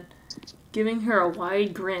fisherman, giving her a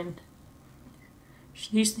wide grin.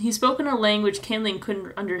 He spoke in a language Caitlin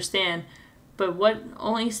couldn't understand, but what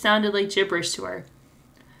only sounded like gibberish to her.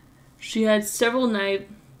 He had several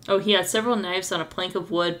knives on a plank of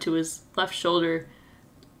wood to his left shoulder,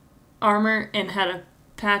 armor, and had a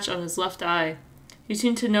patch on his left eye. He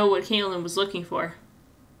seemed to know what Caitlin was looking for.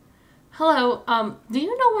 Hello, do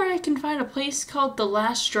you know where I can find a place called The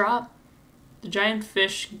Last Drop? The giant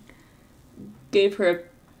fish gave her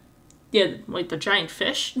the giant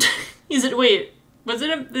fish? Was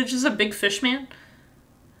it just a big fish man?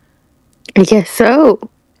 I guess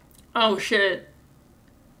so. Oh, shit.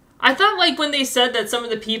 I thought, when they said that some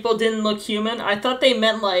of the people didn't look human, I thought they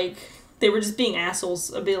meant, they were just being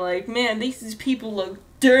assholes. I'd be like, man, these people look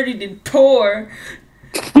dirty and poor.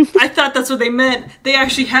 I thought that's what they meant. They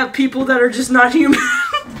actually have people that are just not human.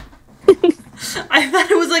 I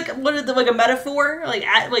thought it was a metaphor?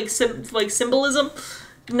 Symbolism?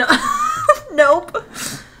 No. Nope.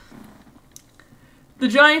 The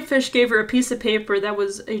giant fish gave her a piece of paper that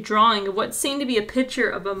was a drawing of what seemed to be a picture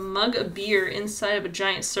of a mug of beer inside of a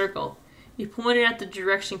giant circle. He pointed at the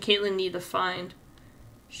direction Caitlin needed to find.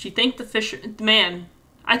 She thanked the man.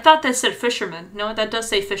 I thought that said fisherman. No, that does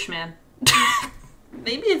say fishman.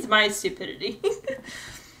 Maybe it's my stupidity.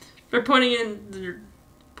 They're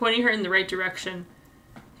pointing her in the right direction.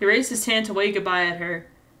 He raised his hand to wave goodbye at her.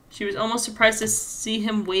 She was almost surprised to see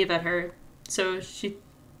him wave at her, so she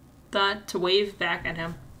thought to wave back at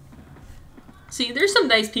him. See, there's some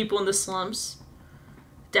nice people in the slums.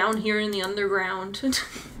 Down here in the underground.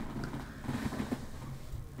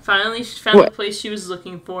 Finally, she found the place she was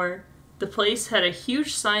looking for. The place had a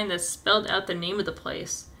huge sign that spelled out the name of the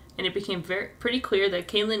place, and it became pretty clear that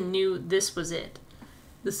Caitlin knew this was it.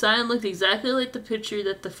 The sign looked exactly like the picture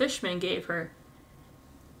that the fishman gave her.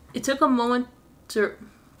 It took a moment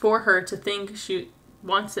for her to think she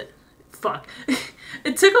wants it. Fuck.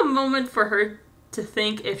 It took a moment for her to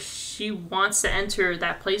think if she wants to enter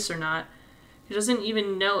that place or not. She doesn't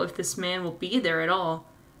even know if this man will be there at all.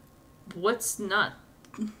 What's not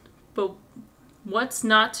to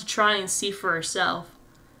try and see for herself?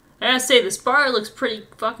 I gotta say, this bar looks pretty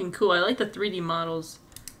fucking cool. I like the 3D models.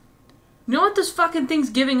 You know what this fucking thing's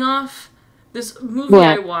giving off? This movie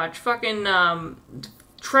I watched, fucking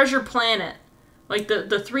Treasure Planet. Like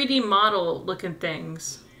the 3D model looking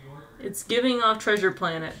things. It's giving off Treasure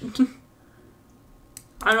Planet.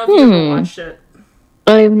 I don't know if you ever watched it.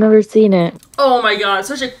 I've never seen it. Oh my god,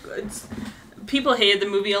 people hated the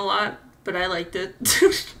movie a lot, but I liked it.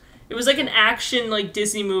 It was like an action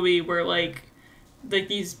Disney movie where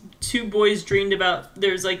these two boys dreamed about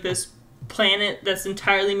there's this planet that's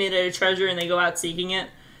entirely made out of treasure and they go out seeking it.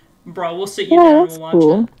 Bro, we'll sit you down and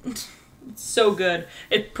we'll watch it. It's so good.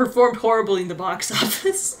 It performed horribly in the box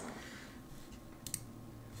office.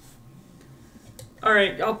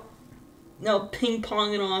 Alright, I'll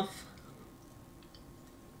ping-pong it off.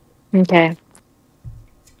 Okay.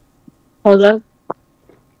 Hold up.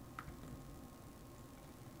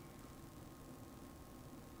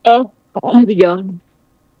 Oh, I'll be gone.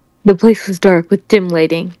 The place was dark with dim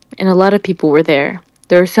lighting, and a lot of people were there.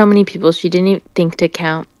 There were so many people she didn't even think to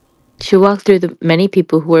count. She walked through the many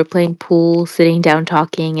people who were playing pool, sitting down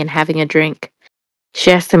talking, and having a drink.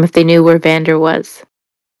 She asked them if they knew where Vander was.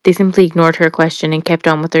 They simply ignored her question and kept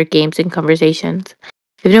on with their games and conversations.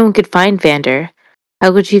 If no one could find Vander,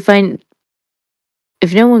 how could she find...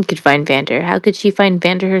 If no one could find Vander, how could she find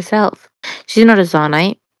Vander herself? She's not a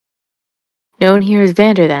Zonite. No one here is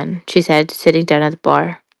Vander then, she said, sitting down at the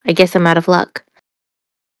bar. I guess I'm out of luck.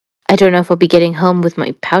 I don't know if I'll be getting home with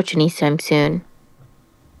my pouch anytime soon.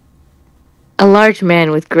 A large man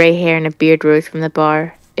with gray hair and a beard rose from the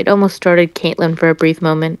bar. It almost startled Caitlin for a brief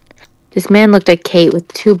moment. This man looked at Kate with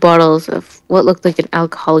 2 bottles of what looked like an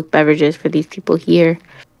alcoholic beverages for these people here.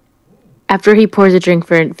 After he pours a drink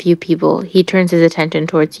for a few people, he turns his attention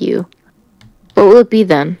towards you. What will it be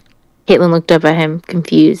then? Caitlin looked up at him,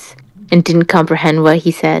 confused, and didn't comprehend what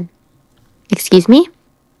he said. Excuse me?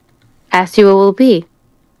 Asked you what will it be.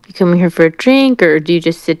 You coming here for a drink, or do you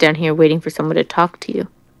just sit down here waiting for someone to talk to you?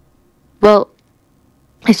 Well,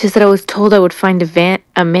 it's just that I was told I would find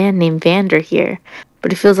a man named Vander here,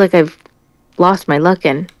 but it feels like I've lost my luck,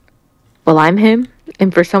 and well, I'm him.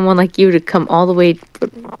 And for someone like you to come all the way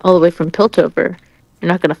from Piltover,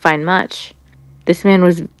 you're not gonna find much. This man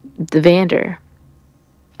was the Vander.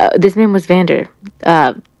 This man was Vander.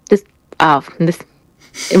 This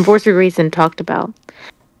Enforcer Grayson talked about.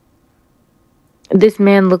 This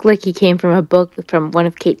man looked like he came from a book from one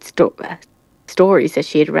of Kate's stories that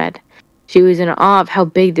she had read. She was in awe of how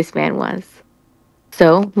big this man was.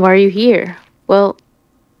 So, why are you here? Well,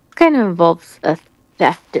 it kind of involves a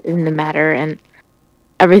theft in the matter, and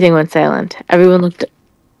everything went silent. Everyone looked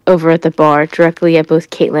over at the bar, directly at both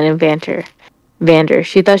Caitlin and Vander.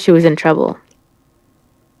 She thought she was in trouble.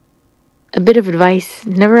 A bit of advice,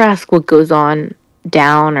 never ask what goes on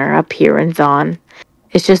down or up here in Zon.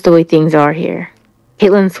 It's just the way things are here.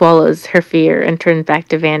 Caitlin swallows her fear and turns back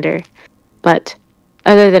to Vander. But,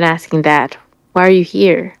 other than asking that, why are you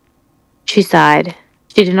here? She sighed.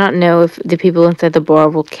 She did not know if the people inside the bar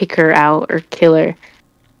will kick her out or kill her.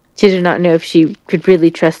 She did not know if she could really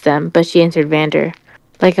trust them, but she answered Vander.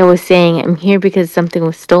 Like I was saying, I'm here because something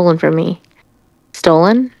was stolen from me.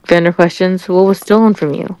 Stolen? Vander questions. What was stolen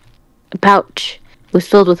from you? A pouch. It was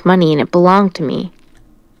filled with money and it belonged to me.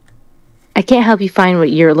 I can't help you find what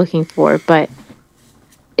you're looking for, but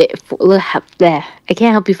I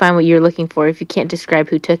can't help you find what you're looking for if you can't describe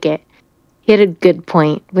who took it. He had a good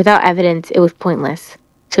point. Without evidence, it was pointless.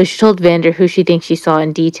 So she told Vander who she thinks she saw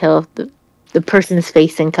in detail the person's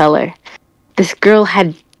face and color. This girl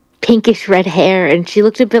had pinkish red hair, and she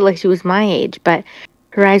looked a bit like she was my age, but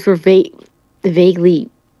her eyes were vaguely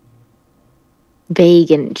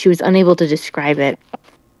vague, and she was unable to describe it.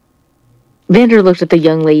 Vander looked at the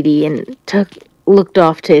young lady and looked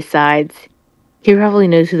off to his sides. He probably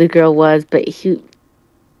knows who the girl was, but he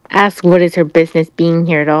asked what is her business being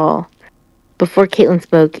here at all. Before Caitlin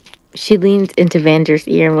spoke, she leaned into Vander's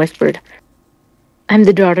ear and whispered, I'm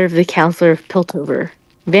the daughter of the counselor of Piltover.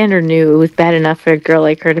 Vander knew it was bad enough for a girl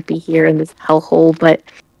like her to be here in this hellhole, but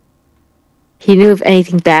he knew if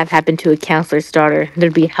anything bad happened to a counselor's daughter,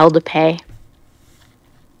 there'd be hell to pay.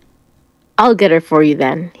 I'll get her for you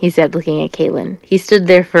then, he said, looking at Caitlin. He stood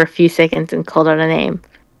there for a few seconds and called out a name.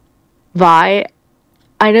 Vi,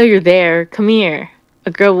 I know you're there. Come here.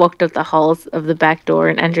 A girl walked up the halls of the back door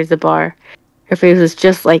and entered the bar. Her face was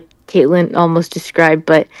just like Caitlin almost described,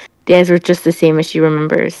 but the eyes were just the same as she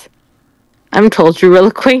remembers. I'm told you're well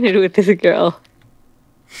acquainted with this girl.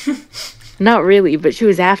 Not really, but she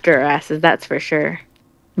was after our asses, that's for sure.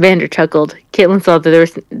 Vander chuckled. Caitlin saw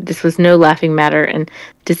that this was no laughing matter and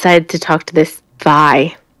decided to talk to this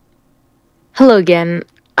Vi. Hello again.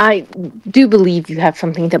 I do believe you have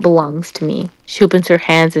something that belongs to me. She opens her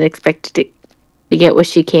hands and expected to get what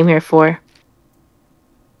she came here for.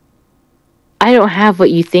 I don't have what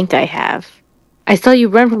you think I have. I saw you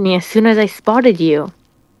run from me as soon as I spotted you.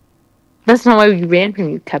 That's not why we ran from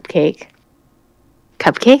you, Cupcake.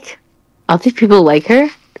 Cupcake? All these people like her?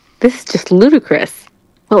 This is just ludicrous.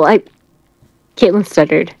 Well, Caitlin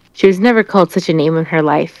stuttered. She was never called such a name in her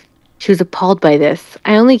life. She was appalled by this.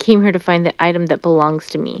 I only came here to find the item that belongs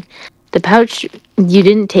to me. The pouch you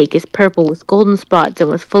didn't take is purple with golden spots and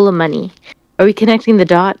was full of money. Are we connecting the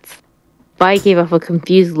dots? Vi gave off a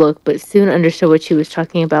confused look, but soon understood what she was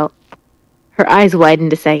talking about. Her eyes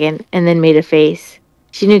widened a second, and then made a face.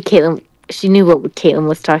 She knew what Caitlin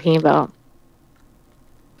was talking about.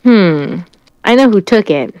 I know who took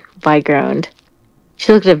it, Vi groaned.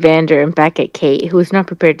 She looked at Vander and back at Kate, who was not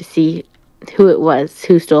prepared to see who it was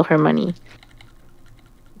who stole her money.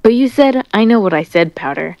 But you said, I know what I said,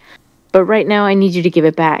 Powder. But right now I need you to give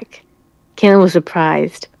it back. Caitlin was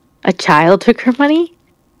surprised. A child took her money?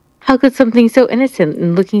 How could something so innocent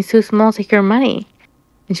and looking so small take her money?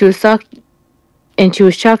 And she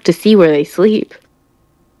was shocked to see where they sleep.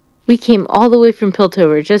 We came all the way from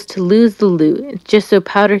Piltover just to lose the loot, just so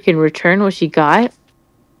Powder can return what she got?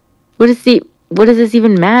 What does this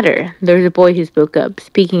even matter? There was a boy who spoke up,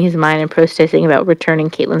 speaking his mind and protesting about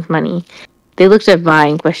returning Caitlin's money. They looked at Vi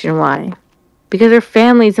and questioned why. Because her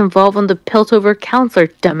family's involved in the Piltover counselor,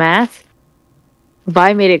 dumbass.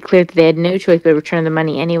 Vi made it clear that they had no choice but return the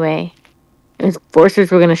money anyway.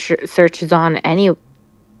 Enforcers were going to search Zon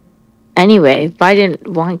anyway. Vi didn't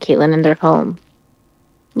want Caitlin in their home.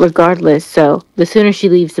 regardless, so the sooner she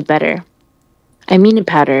leaves, the better. I mean it,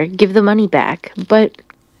 Powder. Give the money back. But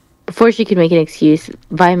before she could make an excuse,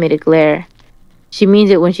 Vi made a glare. She means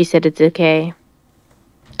it when she said it's okay.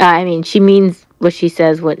 She means what she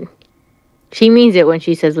says. She means it when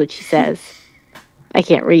she says what she says. I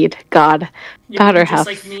can't read. God, You're just Powderhouse.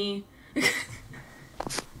 like me.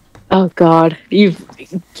 Oh God, you've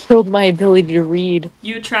killed my ability to read.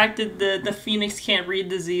 You attracted the Phoenix can't read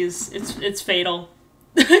disease. It's fatal.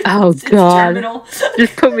 Oh It's God, terminal.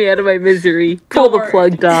 just put me out of my misery. Pull Don't the worry.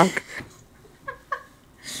 plug, Doc.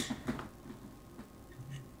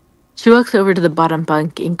 She walks over to the bottom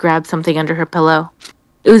bunk and grabs something under her pillow.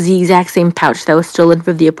 It was the exact same pouch that was stolen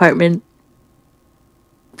from the apartment.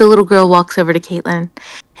 The little girl walks over to Caitlin,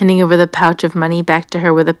 handing over the pouch of money back to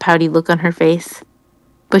her with a pouty look on her face.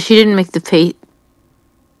 But she didn't make the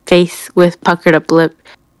face with puckered up lip.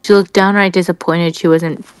 She looked downright disappointed she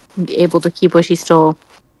wasn't able to keep what she stole.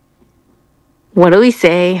 What do we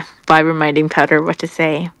say? By reminding Powder what to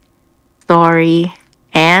say. Sorry.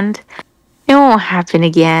 And it won't happen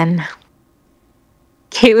again.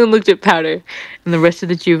 Caitlin looked at Powder and the rest of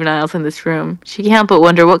the juveniles in this room. She can't help but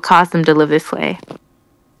wonder what caused them to live this way.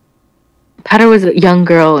 Powder was a young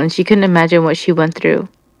girl and she couldn't imagine what she went through.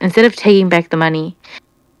 Instead of taking back the money,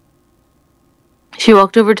 she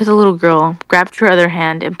walked over to the little girl, grabbed her other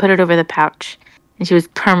hand, and put it over the pouch, and she was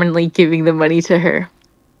permanently giving the money to her.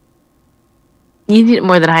 You need it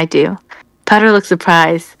more than I do. Powder looked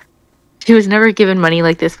surprised. She was never given money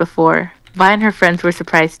like this before. Vi and her friends were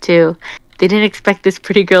surprised too. They didn't expect this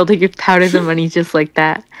pretty girl to give Powder the money just like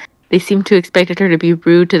that. They seemed to expect her to be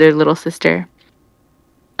rude to their little sister.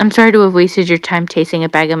 I'm sorry to have wasted your time chasing a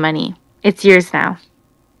bag of money. It's yours now.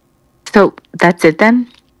 So, that's it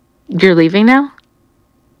then? You're leaving now?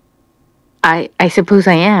 I suppose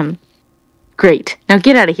I am. Great. Now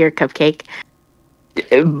get out of here, Cupcake.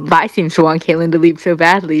 Vi seems to want Caitlin to leave so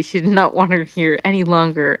badly. She did not want her here any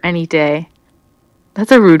longer, any day.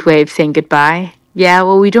 That's a rude way of saying goodbye. Yeah,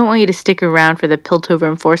 well, we don't want you to stick around for the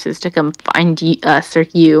Piltover forces to come find us or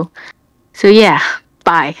you. So yeah,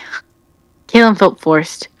 bye. Caitlin felt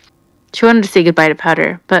forced. She wanted to say goodbye to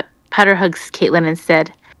Powder, but Powder hugs Caitlin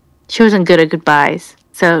instead. She wasn't good at goodbyes,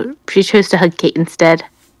 so she chose to hug Kate instead.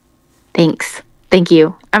 Thanks. Thank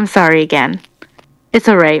you. I'm sorry again. It's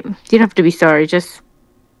alright. You don't have to be sorry, just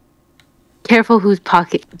careful whose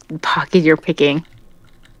pocket you're picking.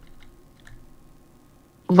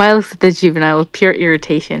 Vi looks at the juvenile with pure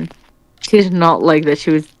irritation. She did not like that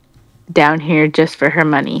she was down here just for her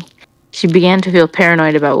money. She began to feel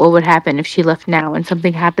paranoid about what would happen if she left now and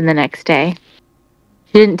something happened the next day.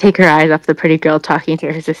 She didn't take her eyes off the pretty girl talking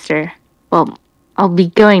to her sister. Well, I'll be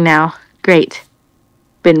going now. Great.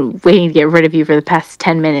 Been waiting to get rid of you for the past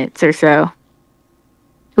 10 minutes or so.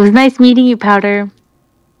 It was nice meeting you, Powder.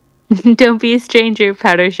 Don't be a stranger,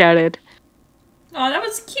 Powder shouted. Oh, that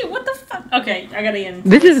was cute. What the fuck? Okay, I gotta get into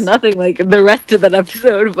This is nothing like the rest of that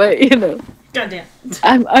episode, but you know. Goddamn.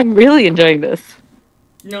 I'm really enjoying this.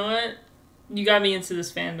 You know what? You got me into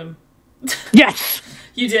this fandom. Yes!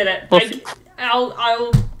 You did it. Well,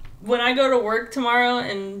 I'll when I go to work tomorrow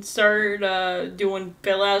and start doing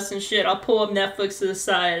bailouts and shit, I'll pull up Netflix to the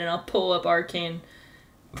side and I'll pull up Arcane.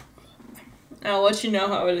 And I'll let you know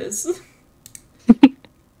how it is.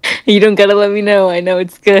 You don't gotta let me know. I know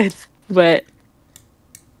it's good, but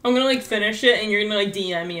I'm gonna finish it and you're gonna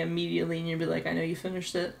DM me immediately and you'll be like, I know you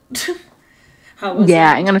finished it. How was it?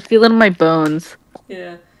 yeah, I'm gonna feel it in my bones.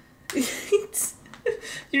 Yeah.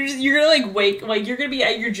 You're gonna wake you're gonna be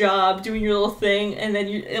at your job doing your little thing and then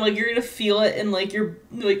you're gonna feel it in you're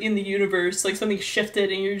in the universe, something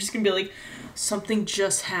shifted and you're just gonna be like, something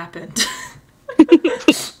just happened.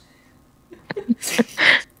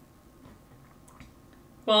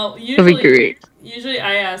 Well, usually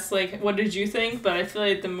I ask what did you think, but I feel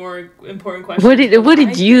like the more important question What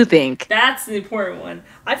did you think? That's the important one.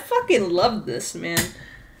 I fucking love this, man.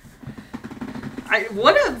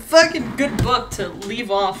 What a fucking good book to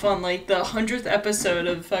leave off on the 100th episode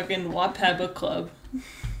of fucking Wattpad Book Club.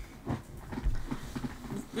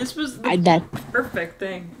 This was the perfect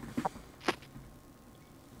thing.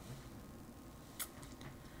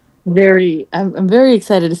 I'm very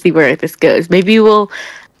excited to see where this goes. Maybe we'll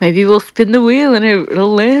spin the wheel and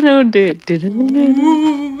it'll land on it.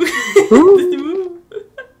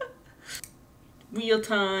 Wheel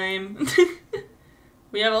time.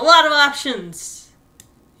 We have a lot of options.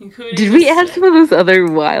 Did we add some of those other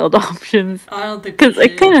wild options? I don't think we did. Because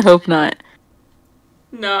I kind of hope not.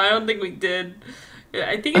 No, I don't think we did.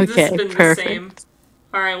 I think it's Okay, just been perfect. the same.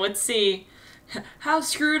 Alright, let's see. How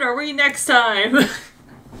screwed are we next time?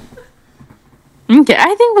 Okay,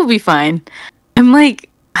 I think we'll be fine. I'm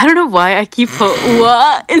I don't know why I keep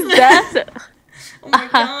what is that? Oh my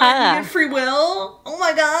god, you get free will? Oh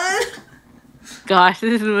my god. Gosh,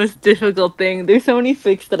 this is the most difficult thing. There's so many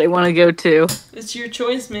fics that I want to go to. It's your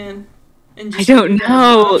choice, man. And I just don't read every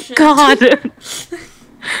know. option. God.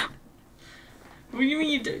 What do you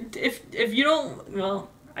mean? If you don't, well,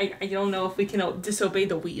 I don't know if we can disobey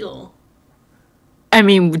the wheel. I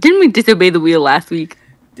mean, didn't we disobey the wheel last week?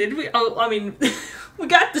 Did we? Oh, I mean, we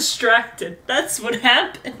got distracted. That's what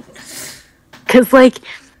happened. Because, like,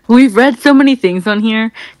 we've read so many things on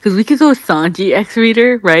here. Because we could go Sanji X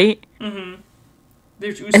Reader, right? Mm-hmm.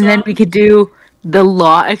 There's Usopp. And then we could do the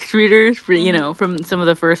Law X Readers, for, you know, from some of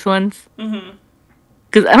the first ones. Mm-hmm.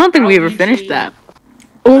 Because I don't think we ever finished that.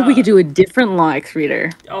 Or we could do a different Law X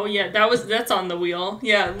Reader. Oh yeah, that's on the wheel.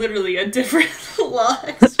 Yeah, literally a different Law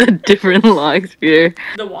A different Law X Reader.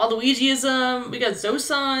 The Waluigiism. We got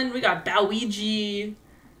Zosan. We got Bowiji.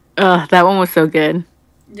 That one was so good.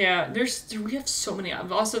 Yeah, we have so many.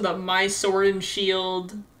 Also the My Sword and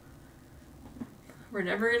Shield. We're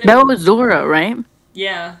never in. That was Zoro, right?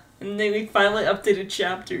 Yeah, and they finally updated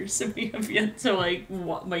chapters, and we have yet to like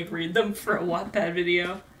read them for a Wattpad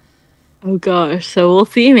video. Oh gosh, so we'll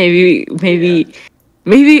see. Maybe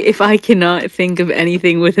if I cannot think of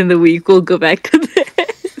anything within the week, we'll go back to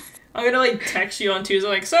this. I'm gonna like text you on Tuesday,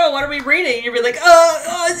 like, so what are we reading? And you'll be like,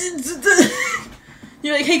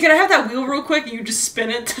 you're like, hey, can I have that wheel real quick? And you just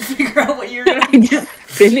spin it to figure out what you're gonna. I just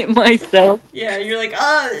spin it myself. Yeah, you're like,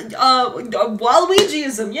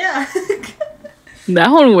 Waluigiism, yeah.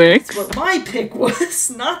 That one works. That's what my pick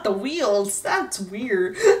was, not the wheels. That's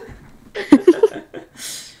weird.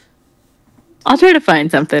 I'll try to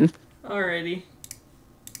find something. Alrighty.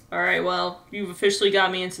 Alright, well, you've officially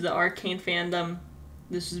got me into the Arcane fandom.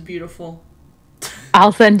 This is beautiful.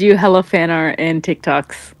 I'll send you hella fan art and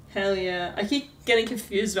TikToks. Hell yeah. I keep getting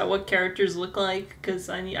confused about what characters look like, because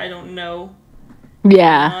I don't know.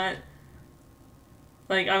 Yeah.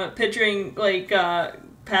 Like, I'm picturing, like,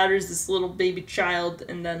 Powder's this little baby child,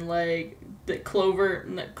 and then, like, the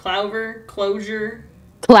Clagger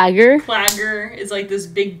is like this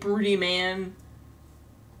big broody man.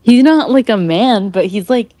 He's not like a man, but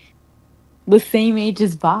he's like the same age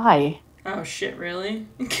as Vi. Oh shit, really?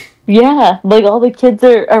 Yeah, like all the kids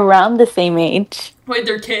are around the same age. Wait,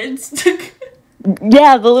 they're kids?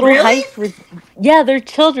 Yeah, the little Really? Yeah, they're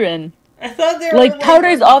children. I thought they were like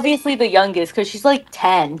Powder's obviously the youngest because she's like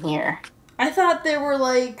 10 here. I thought they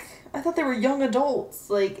were young adults,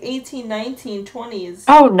 like 18, 19, 20s.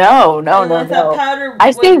 Oh, no. I thought Powder I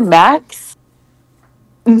say max.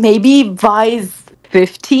 Maybe Vi's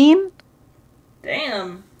 15?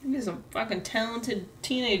 Damn. These are fucking talented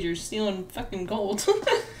teenagers stealing fucking gold.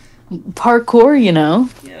 Parkour, you know.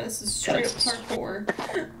 Yeah, this is straight up parkour.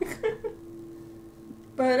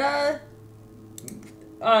 But,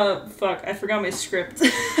 fuck, I forgot my script.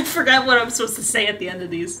 I forgot what I'm supposed to say at the end of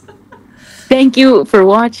these. Thank you for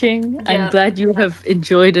watching. Yeah. I'm glad you have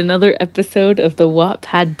enjoyed another episode of the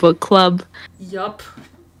Wattpad Book Club. Yup.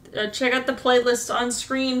 Check out the playlist on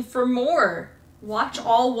screen for more. Watch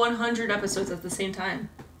all 100 episodes at the same time.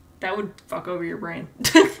 That would fuck over your brain.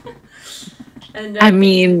 And I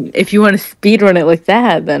mean, if you want to speedrun it like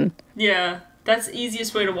that, then... Yeah, that's the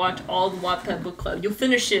easiest way to watch all the Wattpad Book Club. You'll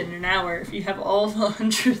finish it in an hour if you have all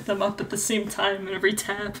 100 of them up at the same time in every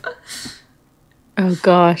tab. Oh,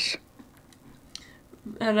 gosh.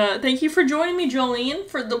 And thank you for joining me, Joline,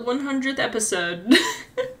 for the 100th episode.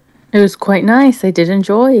 It was quite nice. I did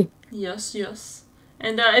enjoy. Yes.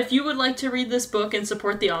 And if you would like to read this book and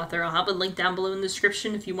support the author, I'll have a link down below in the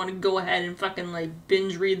description if you want to go ahead and fucking, like,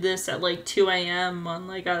 binge read this at, like, 2 a.m. on,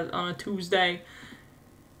 like, on a Tuesday.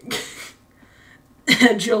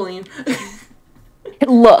 Joline.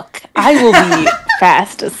 Look, I will be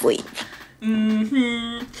fast asleep.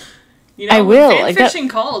 Mm-hmm. You know, I will. Fanfiction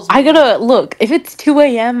calls. I gotta, look, if it's 2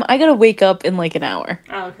 a.m., I gotta wake up in, like, an hour.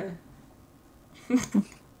 Oh, okay.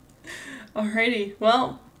 Alrighty.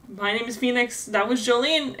 Well, my name is Phoenix. That was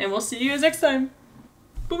Joline, and we'll see you guys next time.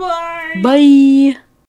 Bye-bye! Bye!